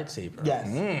 Double-edged lightsaber. Yes.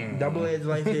 Double-edged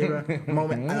lightsaber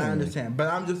moment. I understand. But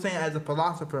I'm just saying, as a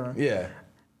philosopher. Yeah.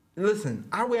 Listen,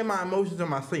 I wear my emotions on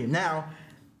my sleeve. Now,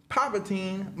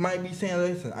 Palpatine might be saying,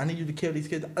 listen, I need you to kill these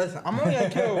kids. Listen, I'm only going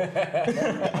to kill...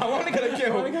 I'm only going to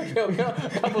kill a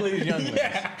couple of these young men.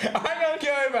 Yeah, I'm going to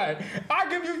kill everybody. I'll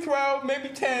give you 12, maybe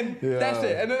 10. Yeah. That's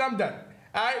it. And then I'm done.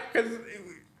 All right? Because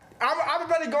I'm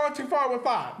already going too far with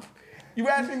 5. You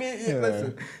asking me?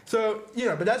 Listen. So,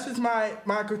 but that's just my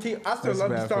critique. I still love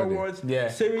the Star Wars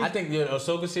series. I think the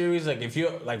Ahsoka series, if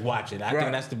you watch it, I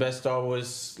think that's the best Star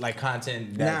Wars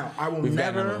content that I will we've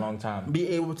never gotten in a long time. Be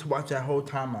able to watch that whole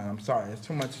timeline. I'm sorry, it's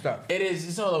too much stuff. It is.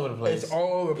 It's all over the place. It's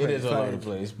all over the place. It is all over the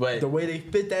place. But the way they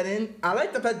fit that in, I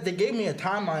like the fact that they gave me a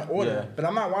timeline order, but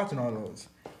I'm not watching all those.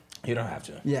 You don't have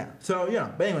to. Yeah. So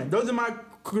but anyway, those are my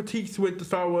critiques with the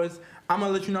Star Wars. I'm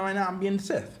gonna let you know right now, I'm being the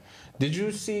Sith. Did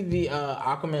you see the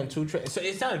Aquaman 2 trailer? So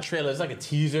it's not a trailer, it's like a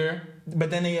teaser.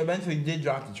 But then they eventually did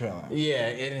drop the trailer.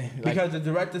 Yeah. Because the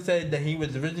director said that he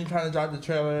was originally trying to drop the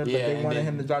trailer, but they wanted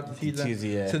him to drop the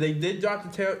teaser. So they did drop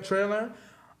the trailer.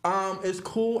 It's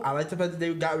cool. I like the fact that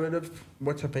they got rid of,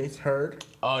 what's her face, Heard.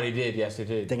 Oh, they did. Yes, they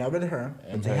did. They got rid of her.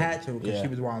 And they had to because she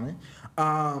was wilding.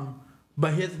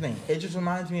 But here's the thing. It just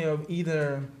reminds me of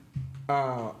either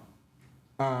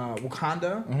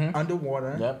Wakanda,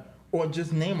 underwater, or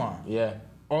just Neymar. Yeah.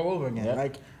 All over again.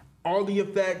 Yep. All the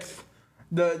effects.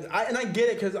 And I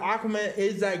get it because Aquaman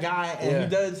is that guy and he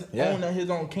does own his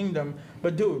own kingdom.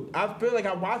 But dude, I feel like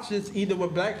I watched this either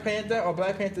with Black Panther or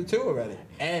Black Panther 2 already.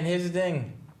 And here's the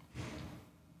thing.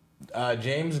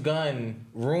 James Gunn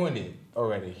ruined it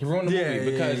already. He ruined the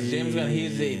movie because James Gunn,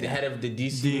 he's the head of the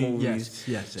DC movies.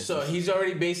 Yes. So he's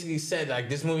already basically said, like,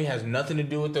 this movie has nothing to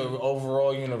do with the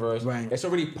overall universe. Right. It's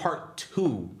already part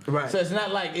 2. Right. So it's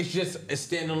not like it's just a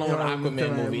standalone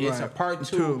Aquaman movie. Right. It's a part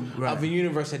 2 of a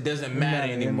universe that doesn't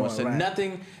matter anymore. So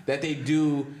nothing that they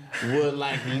do would,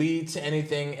 like, lead to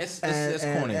anything. It's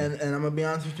corny. And I'm going to be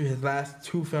honest with you, his last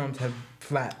 2 films have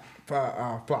flopped.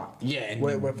 Yeah.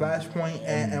 With Flashpoint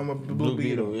and with Blue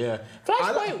Beetle. Yeah.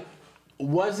 Flashpoint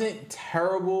wasn't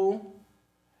terrible.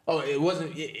 Oh, it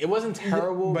wasn't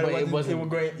terrible, but it wasn't. It was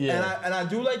great. Yeah. And I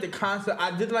do like the concept.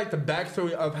 I did like the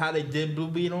backstory of how they did Blue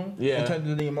Beetle. Yeah. In terms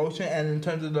of the emotion and in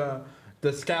terms of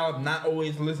the Scallop not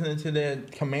always listening to their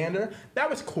commander. That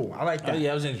was cool. I like that.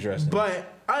 Yeah, it was interesting.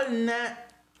 But other than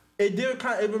that,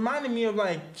 it reminded me of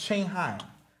like Shanghai.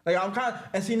 Like I'm kind of,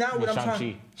 and see now what I'm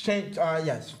trying.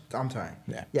 Yes, I'm sorry.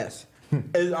 Yeah. Yes.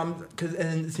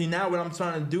 See now what I'm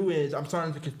starting to do is I'm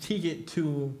starting to critique it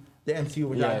to the MCU,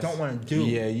 which I don't want to do.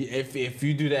 Yeah, if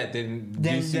you do that, then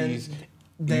DC's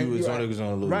you is only going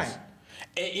to lose. Right.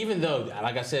 And even though,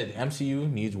 like I said,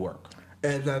 MCU needs work.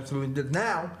 And absolutely.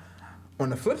 Now,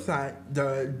 on the flip side,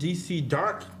 the DC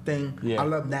Dark thing, I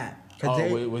love that.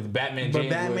 With Batman,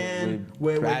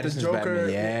 with the Joker,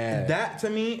 Batman, that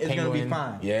to me is going to be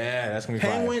fine. Yeah, that's going to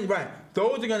be Penguin, right.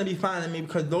 Those are going to be fine to me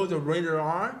because those are rated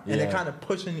R and they're kind of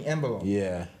pushing the envelope.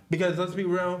 Yeah. Because let's be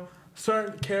real,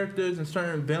 certain characters and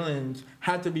certain villains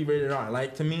have to be rated R.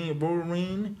 Like, to me,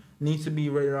 Wolverine needs to be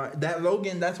rated R.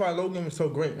 That's why Logan was so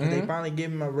great because they finally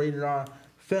gave him a rated R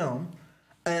film.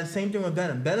 And same thing with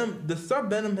Venom. The stuff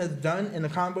Venom has done in the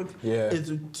comic books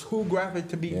is too graphic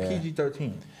to be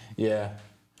PG-13. Yeah.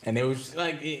 And it was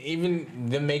like, even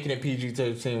them making it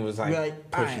PG-13 was like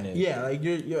pushing it. Yeah, like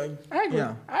you're like, I agree.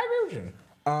 Yeah. I agree with you.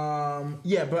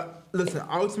 Yeah, but listen,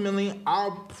 ultimately,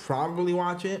 I'll probably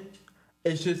watch it.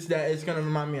 It's just that it's gonna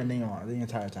remind me of Neymar the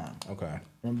entire time. Okay. I'm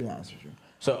gonna be honest with you.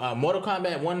 So, Mortal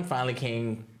Kombat 1 finally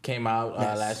came out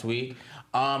last week.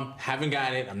 Haven't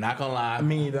gotten it. I'm not gonna lie.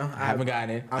 Me either. I haven't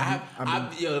gotten it.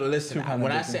 Listen.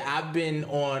 When I say I've been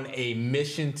on a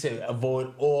mission to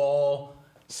avoid all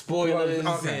spoilers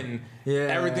and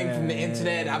everything from the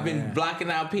internet. I've been blocking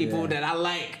out people that I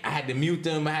like. I had to mute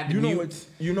them. I had to mute.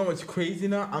 You know what's crazy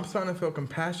now? I'm starting to feel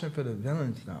compassion for the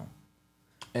villains now.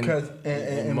 Because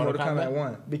in Mortal Kombat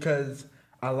 1, because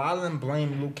a lot of them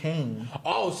blame Liu Kang.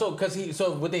 Oh, so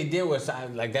what they did was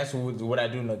that's what I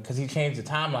do know, because he changed the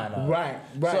timeline up. Right.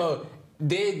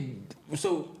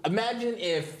 So imagine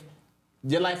if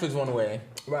your life is one way.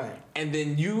 Right. And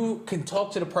then you can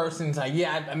talk to the person. It's like,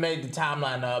 yeah, I made the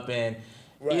timeline up, and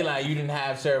Eli, you didn't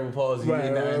have cerebral palsy.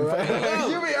 Right. Like,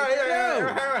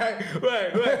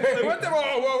 what the?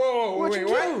 Whoa. What you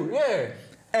do? Yeah.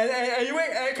 And you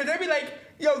ain't, because they be like,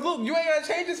 yo, look, you ain't gonna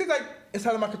change this. It's like, it's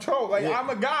out of my control. Like, I'm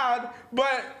a god,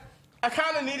 but I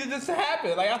kind of needed this to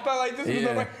happen. Like, I felt like this was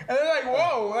the way. And they're like,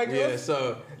 whoa. Like,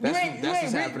 so that's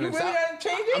what's happening. You really gotta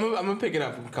change it? I'm gonna pick it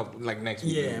up next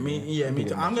week. Yeah, me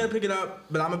too. I'm gonna pick it up,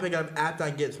 but I'm gonna pick it up after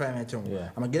I get Spider-Man 2. Yeah.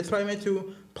 I'm gonna get Spider-Man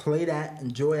 2, play that,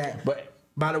 enjoy that. But,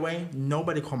 by the way,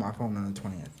 nobody called my phone on the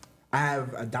 20th. I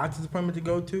have a doctor's appointment to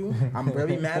go to. I'm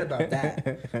very mad about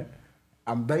that.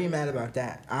 I'm very mad about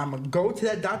that. I'm going to go to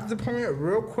that doctor's appointment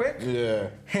real quick. Yeah.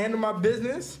 Handle my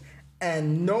business.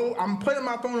 And I'm putting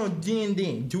my phone on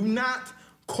D&D. Do not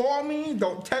call me.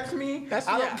 Don't text me.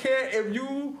 I don't care if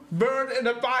you burned in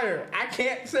the fire. I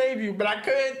can't save you, but I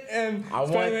could. And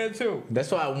Spider-Man 2.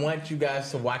 That's why I want you guys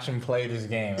to watch him play this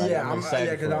game. I'm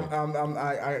excited because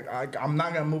I'm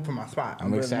not going to move from my spot.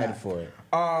 I'm excited for it.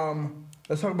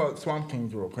 Let's talk about Swamp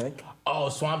Kings real quick. Oh,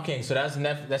 Swamp King. So that's a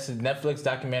Netflix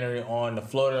documentary on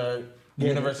the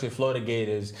University of Florida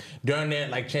Gators during their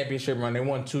championship run. They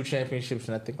won 2 championships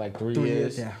in I think 3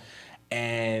 years. Yeah.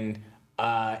 And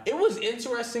it was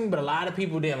interesting, but a lot of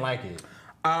people didn't like it.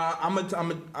 I'm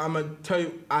gonna tell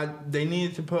you, they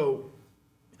needed to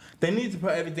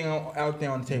put everything out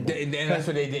there on the table. And that's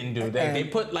what they didn't do. They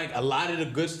put a lot of the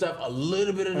good stuff, a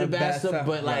little bit of the bad stuff,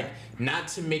 but not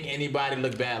to make anybody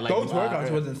look bad. Those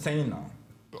workouts was insane though.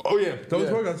 Oh yeah, those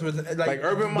workouts was like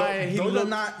Urban Meyer. Those are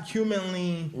not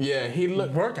humanly. Yeah, he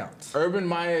looked workouts. Urban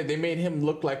Meyer. They made him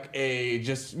look like a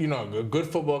good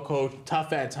football coach,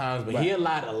 tough at times, but he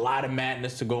allowed a lot of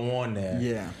madness to go on there.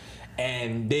 Yeah.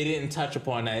 And they didn't touch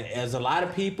upon that. As a lot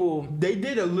of people... They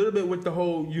did a little bit with the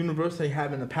whole university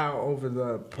having the power over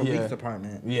the police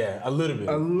department. Yeah, a little bit.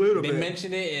 They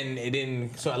mentioned it and it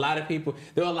didn't... So a lot of people...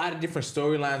 There were a lot of different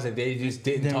storylines that they just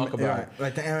didn't talk about. Right.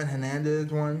 Like the Aaron Hernandez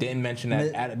one. Didn't mention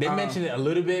that. They mentioned it a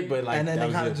little bit, but and then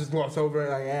they kind of just glossed over it.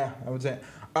 Like, yeah, I would say.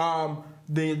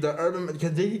 The Urban...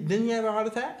 Because didn't he have a heart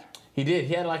attack? He did.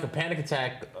 He had like a panic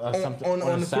attack or something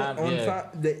on the side.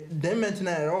 They didn't mention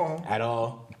that at all. At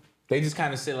all. They just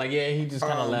kind of said like, yeah, he just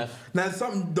kind of left. Now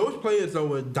those players though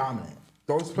were dominant.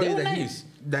 Those players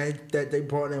that they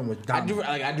brought in was dominant.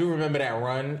 I do remember that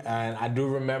run, and I do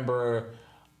remember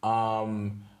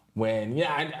when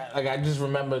I just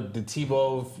remember the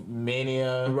Tebow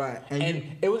mania, right?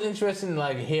 And it was interesting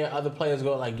like hear other players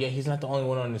go like, yeah, he's not the only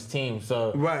one on this team.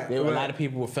 So there were a lot of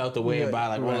people who felt the way about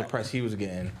like all the press he was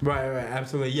getting. Right,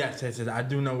 absolutely, yes. I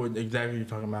do know what exactly you're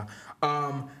talking about.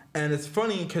 And it's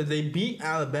funny because they beat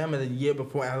Alabama the year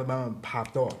before Alabama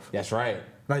popped off. That's right.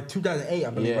 Like 2008, I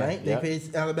believe, right? They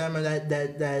faced Alabama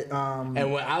that.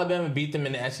 And when Alabama beat them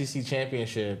in the SEC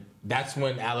championship, that's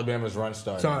when Alabama's run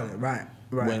started. Right.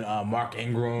 When Mark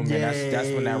Ingram, and that's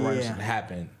when that run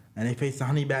happened. And they faced the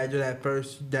Honey Badger at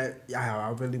first. I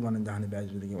really wanted the Honey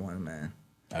Badger to get one, man.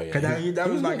 Oh yeah, because that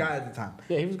was my guy at the time.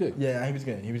 Yeah, he was good. Yeah, he was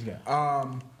good.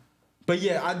 But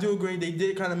yeah, I do agree. They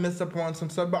did kind of miss up on some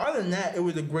stuff. But other than that, it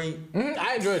was a great.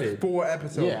 I enjoyed it. 4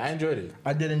 episodes. Yeah, I enjoyed it.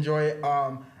 I did enjoy it.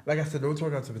 Like I said, those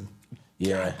workouts was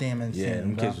goddamn insane. Yeah,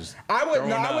 them kids was I would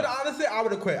honestly, I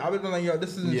would have quit. I would have been like, yo,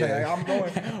 this is insane. Like, I'm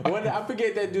going. I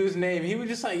forget that dude's name. He was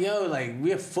just like, yo, like we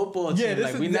have football team.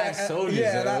 Like we not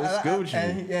soldiers. What's good with you?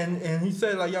 And he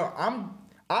said like, yo,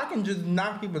 I can just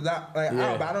knock people out,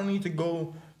 out, but I don't need to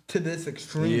go to this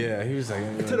extreme. Yeah, he was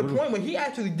like to the point where he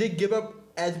actually did give up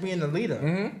as being the leader.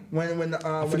 Mm-hmm. When the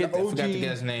OG, I forgot to get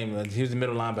his name. He was the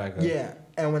middle linebacker. Yeah.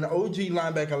 And when the OG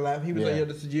linebacker left, he was like, yo,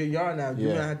 this is your yard now.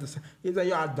 You're gonna have to. He's like,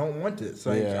 yo, I don't want this.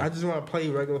 Like, I just want to play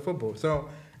regular football. So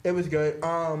it was good.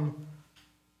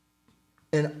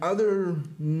 In other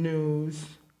news,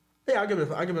 I'll give it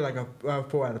like a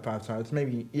 4 out of 5 stars.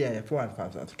 Maybe 4 out of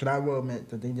 5 stars. Because I will admit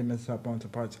that they did mess up on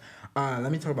some parts. Let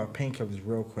me talk about Painkillers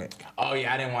real quick. Oh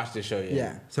yeah, I didn't watch this show yet.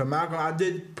 Yeah. So Malcolm, I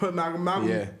did put Malcolm.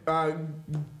 I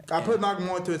put Malcolm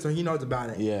onto it, so he knows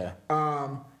about it. Yeah.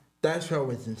 That show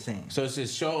was insane. So it's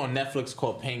this show on Netflix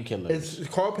called Painkillers. It's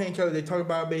called Painkillers. They talk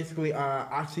about basically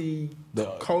oxycodone,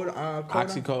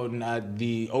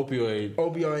 the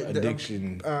opioid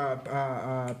addiction,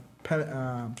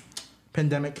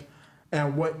 pandemic,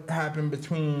 and what happened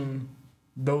between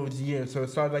those years. So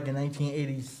it started like in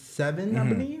 1987, I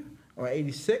believe, or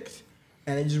 86,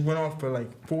 and it just went off for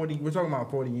like 40. We're talking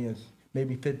about 40 years,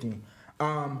 maybe 50.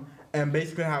 And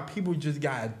basically how people just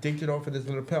got addicted off of this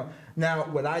little pill. Now,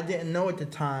 what I didn't know at the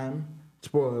time,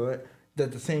 spoiler alert,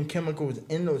 that the same chemicals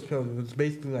in those pills was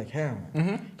basically like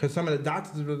heroin. Because some of the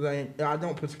doctors were like, I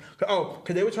don't because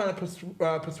they were trying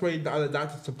to persuade the other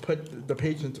doctors to put the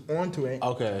patients onto it.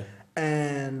 Okay.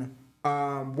 And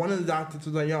one of the doctors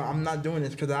was like, yo, I'm not doing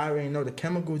this because I already know the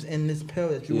chemicals in this pill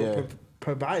that you were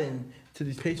providing to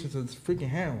these patients is freaking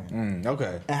heroin.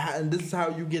 Okay. And this is how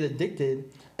you get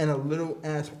addicted in a little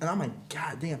ass. And I'm like,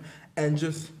 God damn. And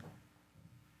just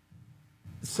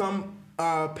some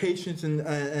patients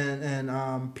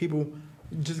and people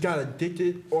just got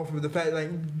addicted off of the fact like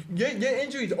your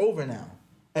injury's over now.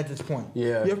 At this point,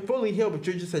 you're fully healed, but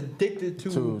you're just addicted to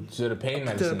the pain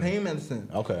medicine. To the pain medicine.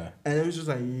 Okay, and it was just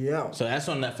like, yo. So that's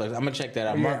on Netflix. I'm gonna check that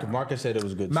out. Marcus said it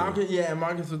was good. Marcus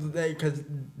was there because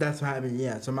that's what happened.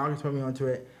 Yeah, so Marcus put me onto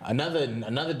it.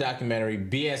 Another documentary,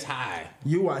 BS High.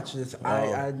 You watched this?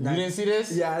 You didn't see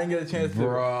this? Yeah, I didn't get a chance to.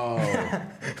 Bro.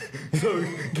 So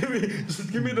give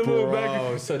me the little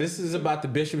back. So this is about the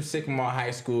Bishop Sycamore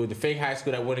High School, the fake high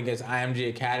school that went against IMG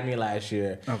Academy last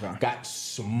year. Okay. Got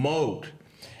smoked.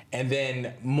 And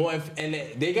then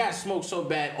they got smoked so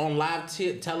bad on live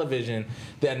television.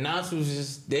 The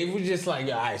announcers were just like,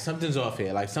 all right, something's off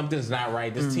here. Like something's not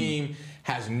right. This team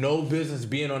has no business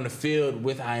being on the field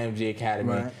with IMG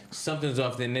Academy. Right. Something's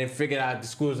off there. And then figured out the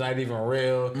school's not even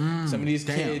real. Some of these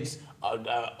kids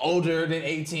are older than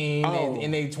 18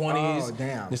 in their 20s. Oh,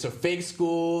 damn. It's a fake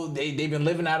school. They've been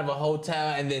living out of a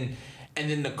hotel. And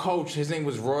then the coach, his name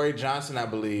was Roy Johnson, I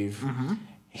believe.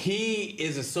 He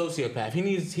is a sociopath.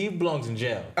 He belongs in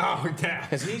jail. Oh, damn.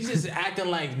 Because he's just acting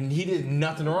like he did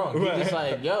nothing wrong. He's just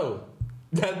like, yo.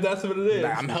 That's what it is.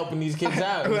 Like, I'm helping these kids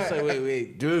out. Right. It's like,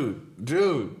 wait, dude.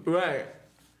 Right.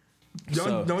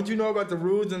 Don't you know about the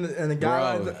rules and the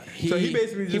guidelines? Bro, so he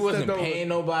basically just wasn't paying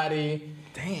nobody.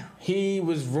 Damn. He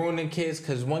was ruining kids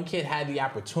because one kid had the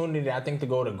opportunity, I think, to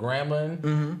go to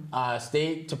Grambling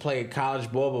State to play college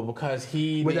ball, but because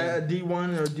he... Was that a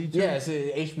D1 or D2? Yeah, it's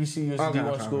a HBCU, it's a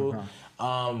D1 school. Okay.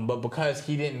 But because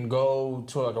he didn't go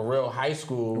to like a real high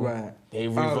school, they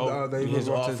revoked his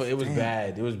offer. It was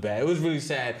bad. It was bad. It was really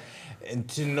sad. And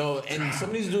to know... And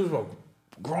some of these dudes were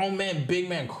grown man, big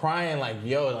man crying like,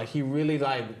 yo, like he really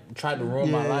like tried to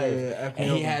ruin my life.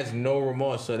 And he has no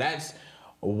remorse. So that's...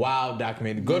 wild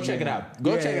documentary. Go check it out.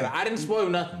 Go check it out. I didn't spoil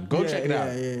nothing. Go check it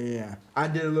out. Yeah. I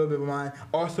did a little bit of mine.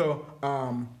 Also,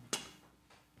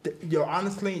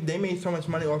 honestly, they made so much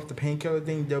money off the Painkiller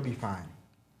thing. They'll be fine.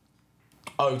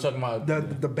 Oh, you're talking about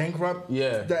the bankrupt?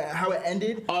 Yeah. How it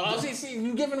ended? Oh, see,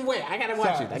 you giving it away. I gotta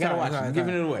watch it. You're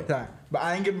giving it away. Sorry. But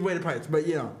I ain't giving away the price. But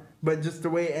but just the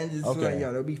way it ended, it's like,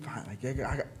 they'll be fine. Like,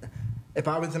 if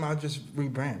I was them, I'd just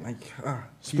rebrand. Like,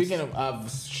 speaking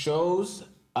of shows,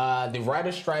 the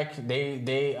writer's strike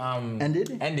they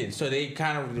ended. So they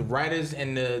the writers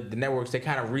and the networks, they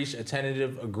kind of reached a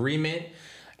tentative agreement,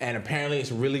 and apparently it's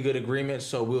a really good agreement.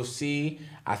 So we'll see.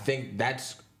 I think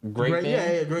that's great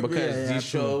thing because these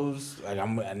shows, like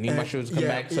I need my shows to come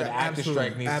back. So the actor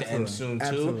strike needs to end soon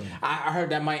too. I heard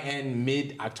that might end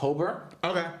mid-October.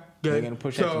 Okay, good. They're gonna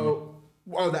push that to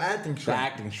the acting strike. The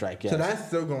acting strike, yes. So that's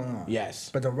still going on. Yes.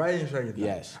 But the writing strike is done.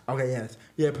 Yes. Okay, yes.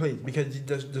 Yeah, please. Because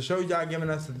the shows y'all giving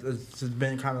us has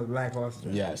been kind of lackluster.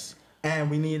 Yes.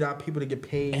 And we need our people to get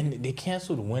paid. And they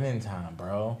canceled Winning Time,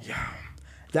 bro. Yeah.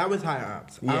 That was higher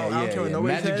ups. I don't care what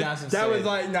nobody Magic said. Johnson that said, was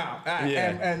like, no.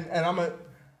 And I'm going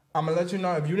to let you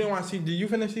know, if you didn't watch did you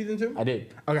finish season 2? I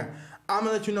did. Okay. I'm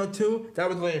going to let you know, too, that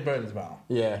was Larry Bird as well.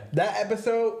 Yeah. That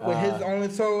episode with his only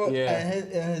solo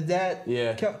and his dad.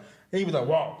 Yeah. He was like,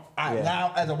 whoa.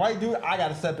 Now, as a white dude, I got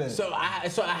to step in. So I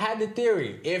had the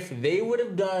theory. If they would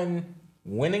have done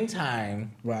Winning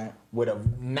Time, would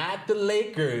have not the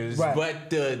Lakers, but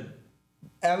the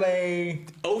L.A.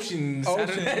 Oceans. Not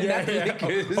the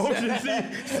Lakers. Ocean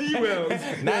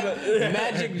Seawells. Not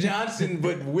Magic Johnson,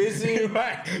 but Wizard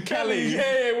Kelly.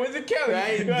 Yeah, Wizard Kelly.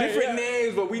 Right? Different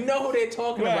names, but we know who they're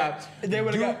talking about. They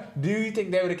would have Do you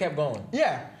think they would have kept going?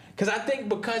 Yeah. Because I think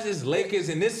because it's Lakers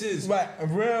and this is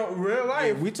real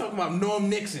life. We talking about Norm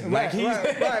Nixon. Right.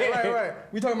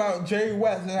 We talking about Jerry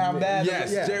West and how bad.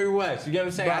 Yes, Jerry West. You get what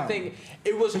I'm saying? I think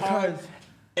it was hard.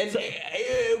 And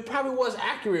it probably was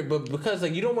accurate, but because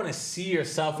you don't want to see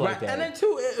yourself like that. And then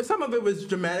too, some of it was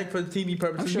dramatic for TV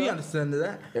purposes. Sure. We understand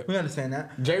that. Yep. We understand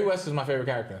that. Jerry West is my favorite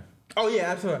character. Oh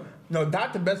yeah, absolutely. No,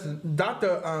 Dr. Bus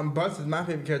is my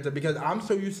favorite character because I'm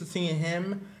so used to seeing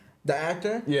him, the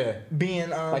actor,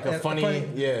 being like a funny,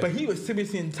 but he was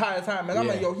serious the entire time, and I'm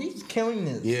like, yo, he's killing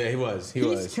this. Yeah, he was.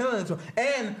 He's killing this.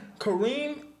 And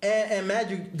Kareem and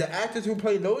Magic, the actors who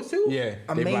played those two,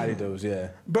 amazing. They bodied those,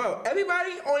 Bro,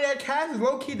 everybody on that cast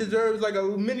low-key deserves like a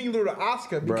mini little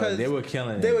Oscar because they were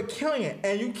killing it. They were killing it,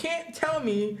 and you can't tell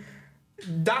me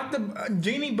Dr.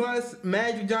 Jeannie Buss,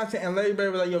 Magic Johnson, and Larry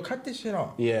Bird were like, yo, cut this shit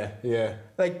off. Yeah.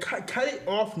 Like, cut it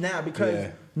off now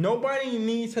because nobody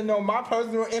needs to know my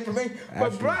personal information.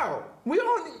 But, bro, we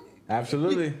all...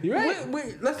 Absolutely. You're right.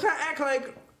 Let's not act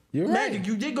like... You're Magic, right.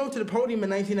 you did go to the podium in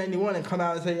 1991 and come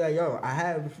out and say, like, yo, I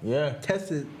have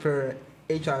tested for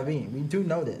HIV. We do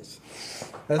know this.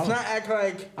 Let's not act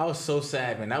like... I was so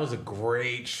sad, man. That was a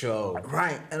great show.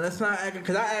 Right. And let's not act...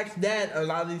 Because I asked Dad a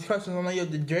lot of these questions. I'm like, yo,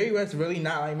 did Jerry West really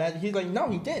not like Magic? He's like, no,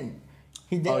 he didn't.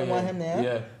 He didn't want him there.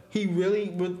 Yeah. He really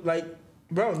was like...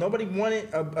 Bro, nobody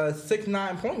wanted a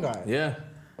 6'9" point guard. Yeah.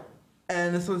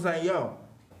 And this was like, yo...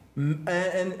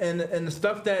 And the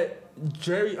stuff that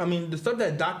the stuff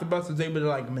that Dr. Buss was able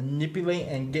to manipulate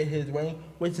and get his way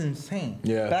was insane.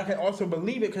 Yeah. But I can also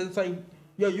believe it because it's like,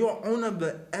 yo, you're owner of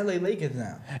the LA Lakers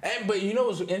now. But you know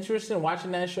what's interesting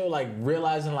watching that show?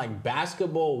 Realizing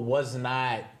basketball was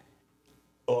not,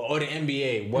 or the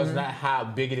NBA was not how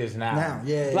big it is now.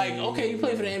 You play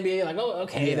for the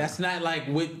NBA, that's not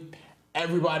what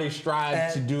everybody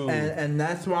strives to do. And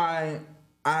that's why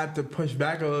I have to push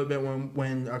back a little bit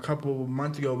when a couple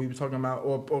months ago we were talking about,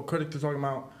 or critics were talking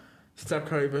about Steph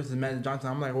Curry versus Magic Johnson.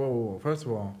 I'm like, whoa. First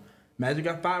of all, Magic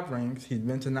got 5 rings. He's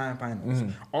been to 9 finals.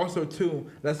 Also, too,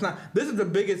 this is the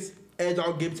biggest edge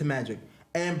I'll give to Magic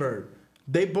and Bird.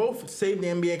 They both saved the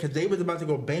NBA because they was about to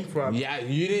go bankrupt. Yeah,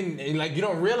 you didn't, you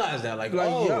don't realize that.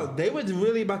 Yo, they was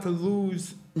really about to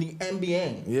lose the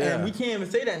NBA. Yeah. And we can't even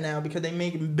say that now because they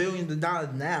make billions of dollars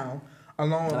now.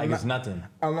 It's nothing.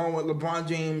 Along with LeBron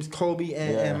James, Kobe,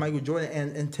 and Michael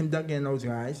Jordan, and Tim Duncan and those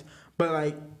guys.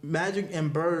 But Magic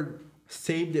and Bird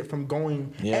saved it from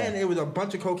going, and it was a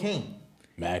bunch of cocaine.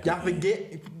 Y'all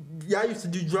forget, y'all used to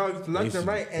do drugs left and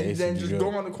right, and then just go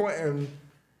on the court and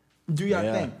do your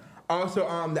thing. Also,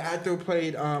 the actor who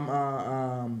played the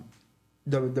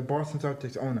Boston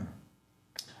Celtics owner.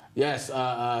 Yes,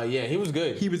 he was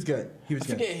good. He was good.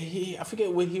 I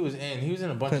forget what he was in. He was in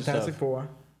a bunch of stuff. Fantastic Four.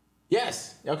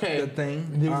 Yes. Okay. The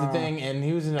Thing. He was the Thing, and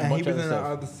he was in a bunch of stuff.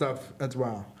 Other stuff as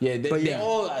well. Yeah, they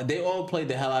all played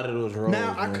the hell out of those roles.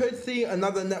 Now I could see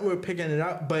another network picking it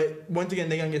up, but once again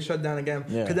they're gonna get shut down again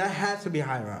because that has to be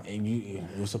higher up. And it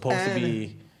was supposed to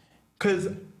be because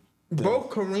both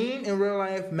Kareem in real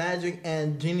life, Magic,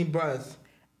 and Jeannie Buss,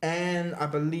 and I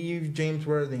believe James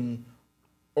Worthing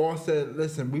all said,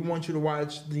 listen, we want you to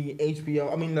watch the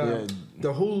HBO,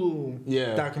 the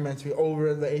Hulu documentary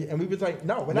over and we was like,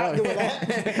 no, we're not doing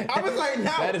that. I was like, no.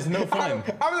 That is no fun.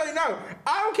 I was like, no,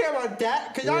 I don't care about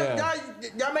that,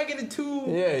 because y'all making it too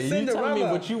Cinderella. You tell me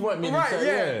what you want me to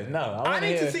say. No, I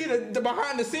need to see the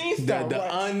behind the scenes stuff. The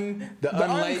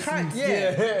unlicensed.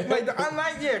 Like the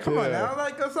unlicensed, come on now,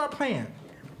 like, let's stop playing.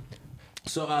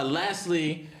 So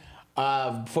lastly,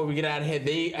 before we get out of here,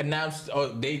 they announced,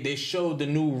 they showed the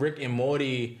new Rick and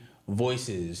Morty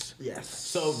voices. Yes.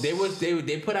 So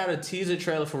they put out a teaser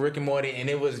trailer for Rick and Morty, and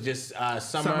it was just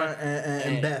Summer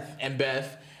and Beth. And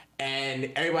Beth.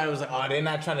 And everybody was like, oh, they're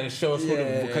not trying to show us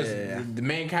because the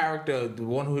main character, the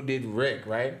one who did Rick,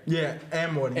 right? Yeah,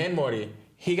 and Morty.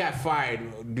 He got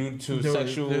fired due to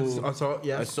sexual assault,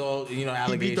 allegations.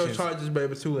 He beat those charges, but it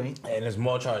was too late. And there's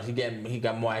more charges. He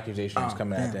got more accusations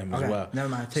coming after him as well. Never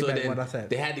mind. Take back what I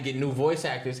said. They had to get new voice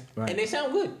actors, and they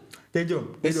sound good. They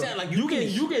do. They sound like you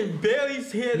can barely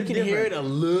hear. You can hear it a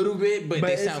little bit, but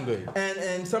they sound good.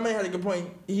 And somebody had a good point.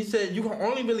 He said you can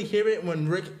only really hear it when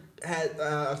Rick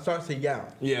starts to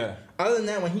yell. Yeah. Other than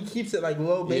that, when he keeps it like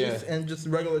low bass and just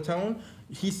regular tone,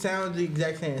 he sounds the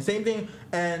exact same. Same thing.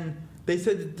 And they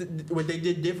said what they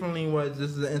did differently was,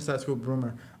 this is an inside scoop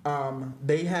rumor,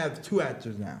 they have two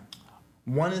actors now.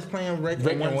 One is playing Rick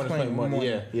and one is playing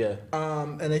Morty. Yeah.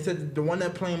 And they said the one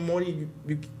that playing Morty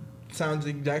sounds the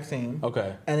exact same.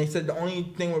 Okay. And they said the only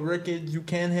thing with Rick is you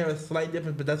can hear a slight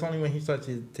difference, but that's only when he starts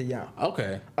to yell.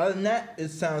 Okay. Other than that, it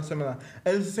sounds similar.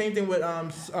 And it's the same thing with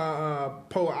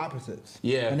polar opposites.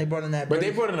 Yeah. And they brought in that. But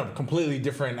they brought in a completely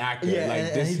different actor. Yeah.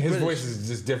 Like his voice is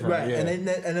just different. Right. Yeah.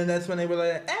 And then that's when they were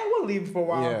like, we'll leave it for a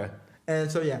while. Yeah. And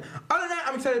so other than that,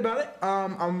 I'm excited about it.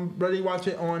 I'm ready to watch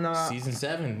it on season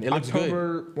 7. It looks good.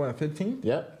 October 15th.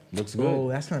 Yep. Looks good. Oh,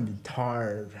 that's gonna be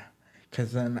hard.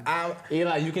 Cause then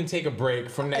Eli, you can take a break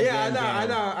from that. Yeah,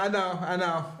 I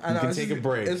know. You can take a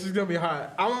break. This is gonna be hard.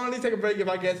 I will only take a break if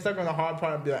I get stuck on the hard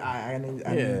part and be like, I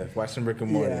need. Watch some Rick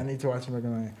and Morty. Yeah, I need to watch some Rick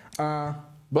and Morty.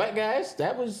 But guys,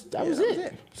 that was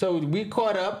it. So we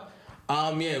caught up.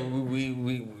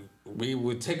 We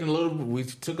were taking we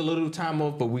took a little time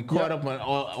off, but we caught up on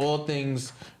all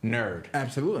things nerd.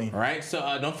 Absolutely. All right. So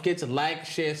don't forget to like,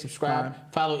 share, subscribe,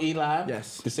 follow Eli.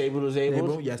 Yes. Disabled is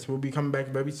able. Yes, we'll be coming back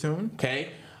very soon.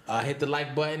 Okay. Hit the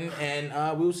like button,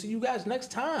 and we'll see you guys next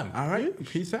time. All right.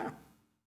 Peace out.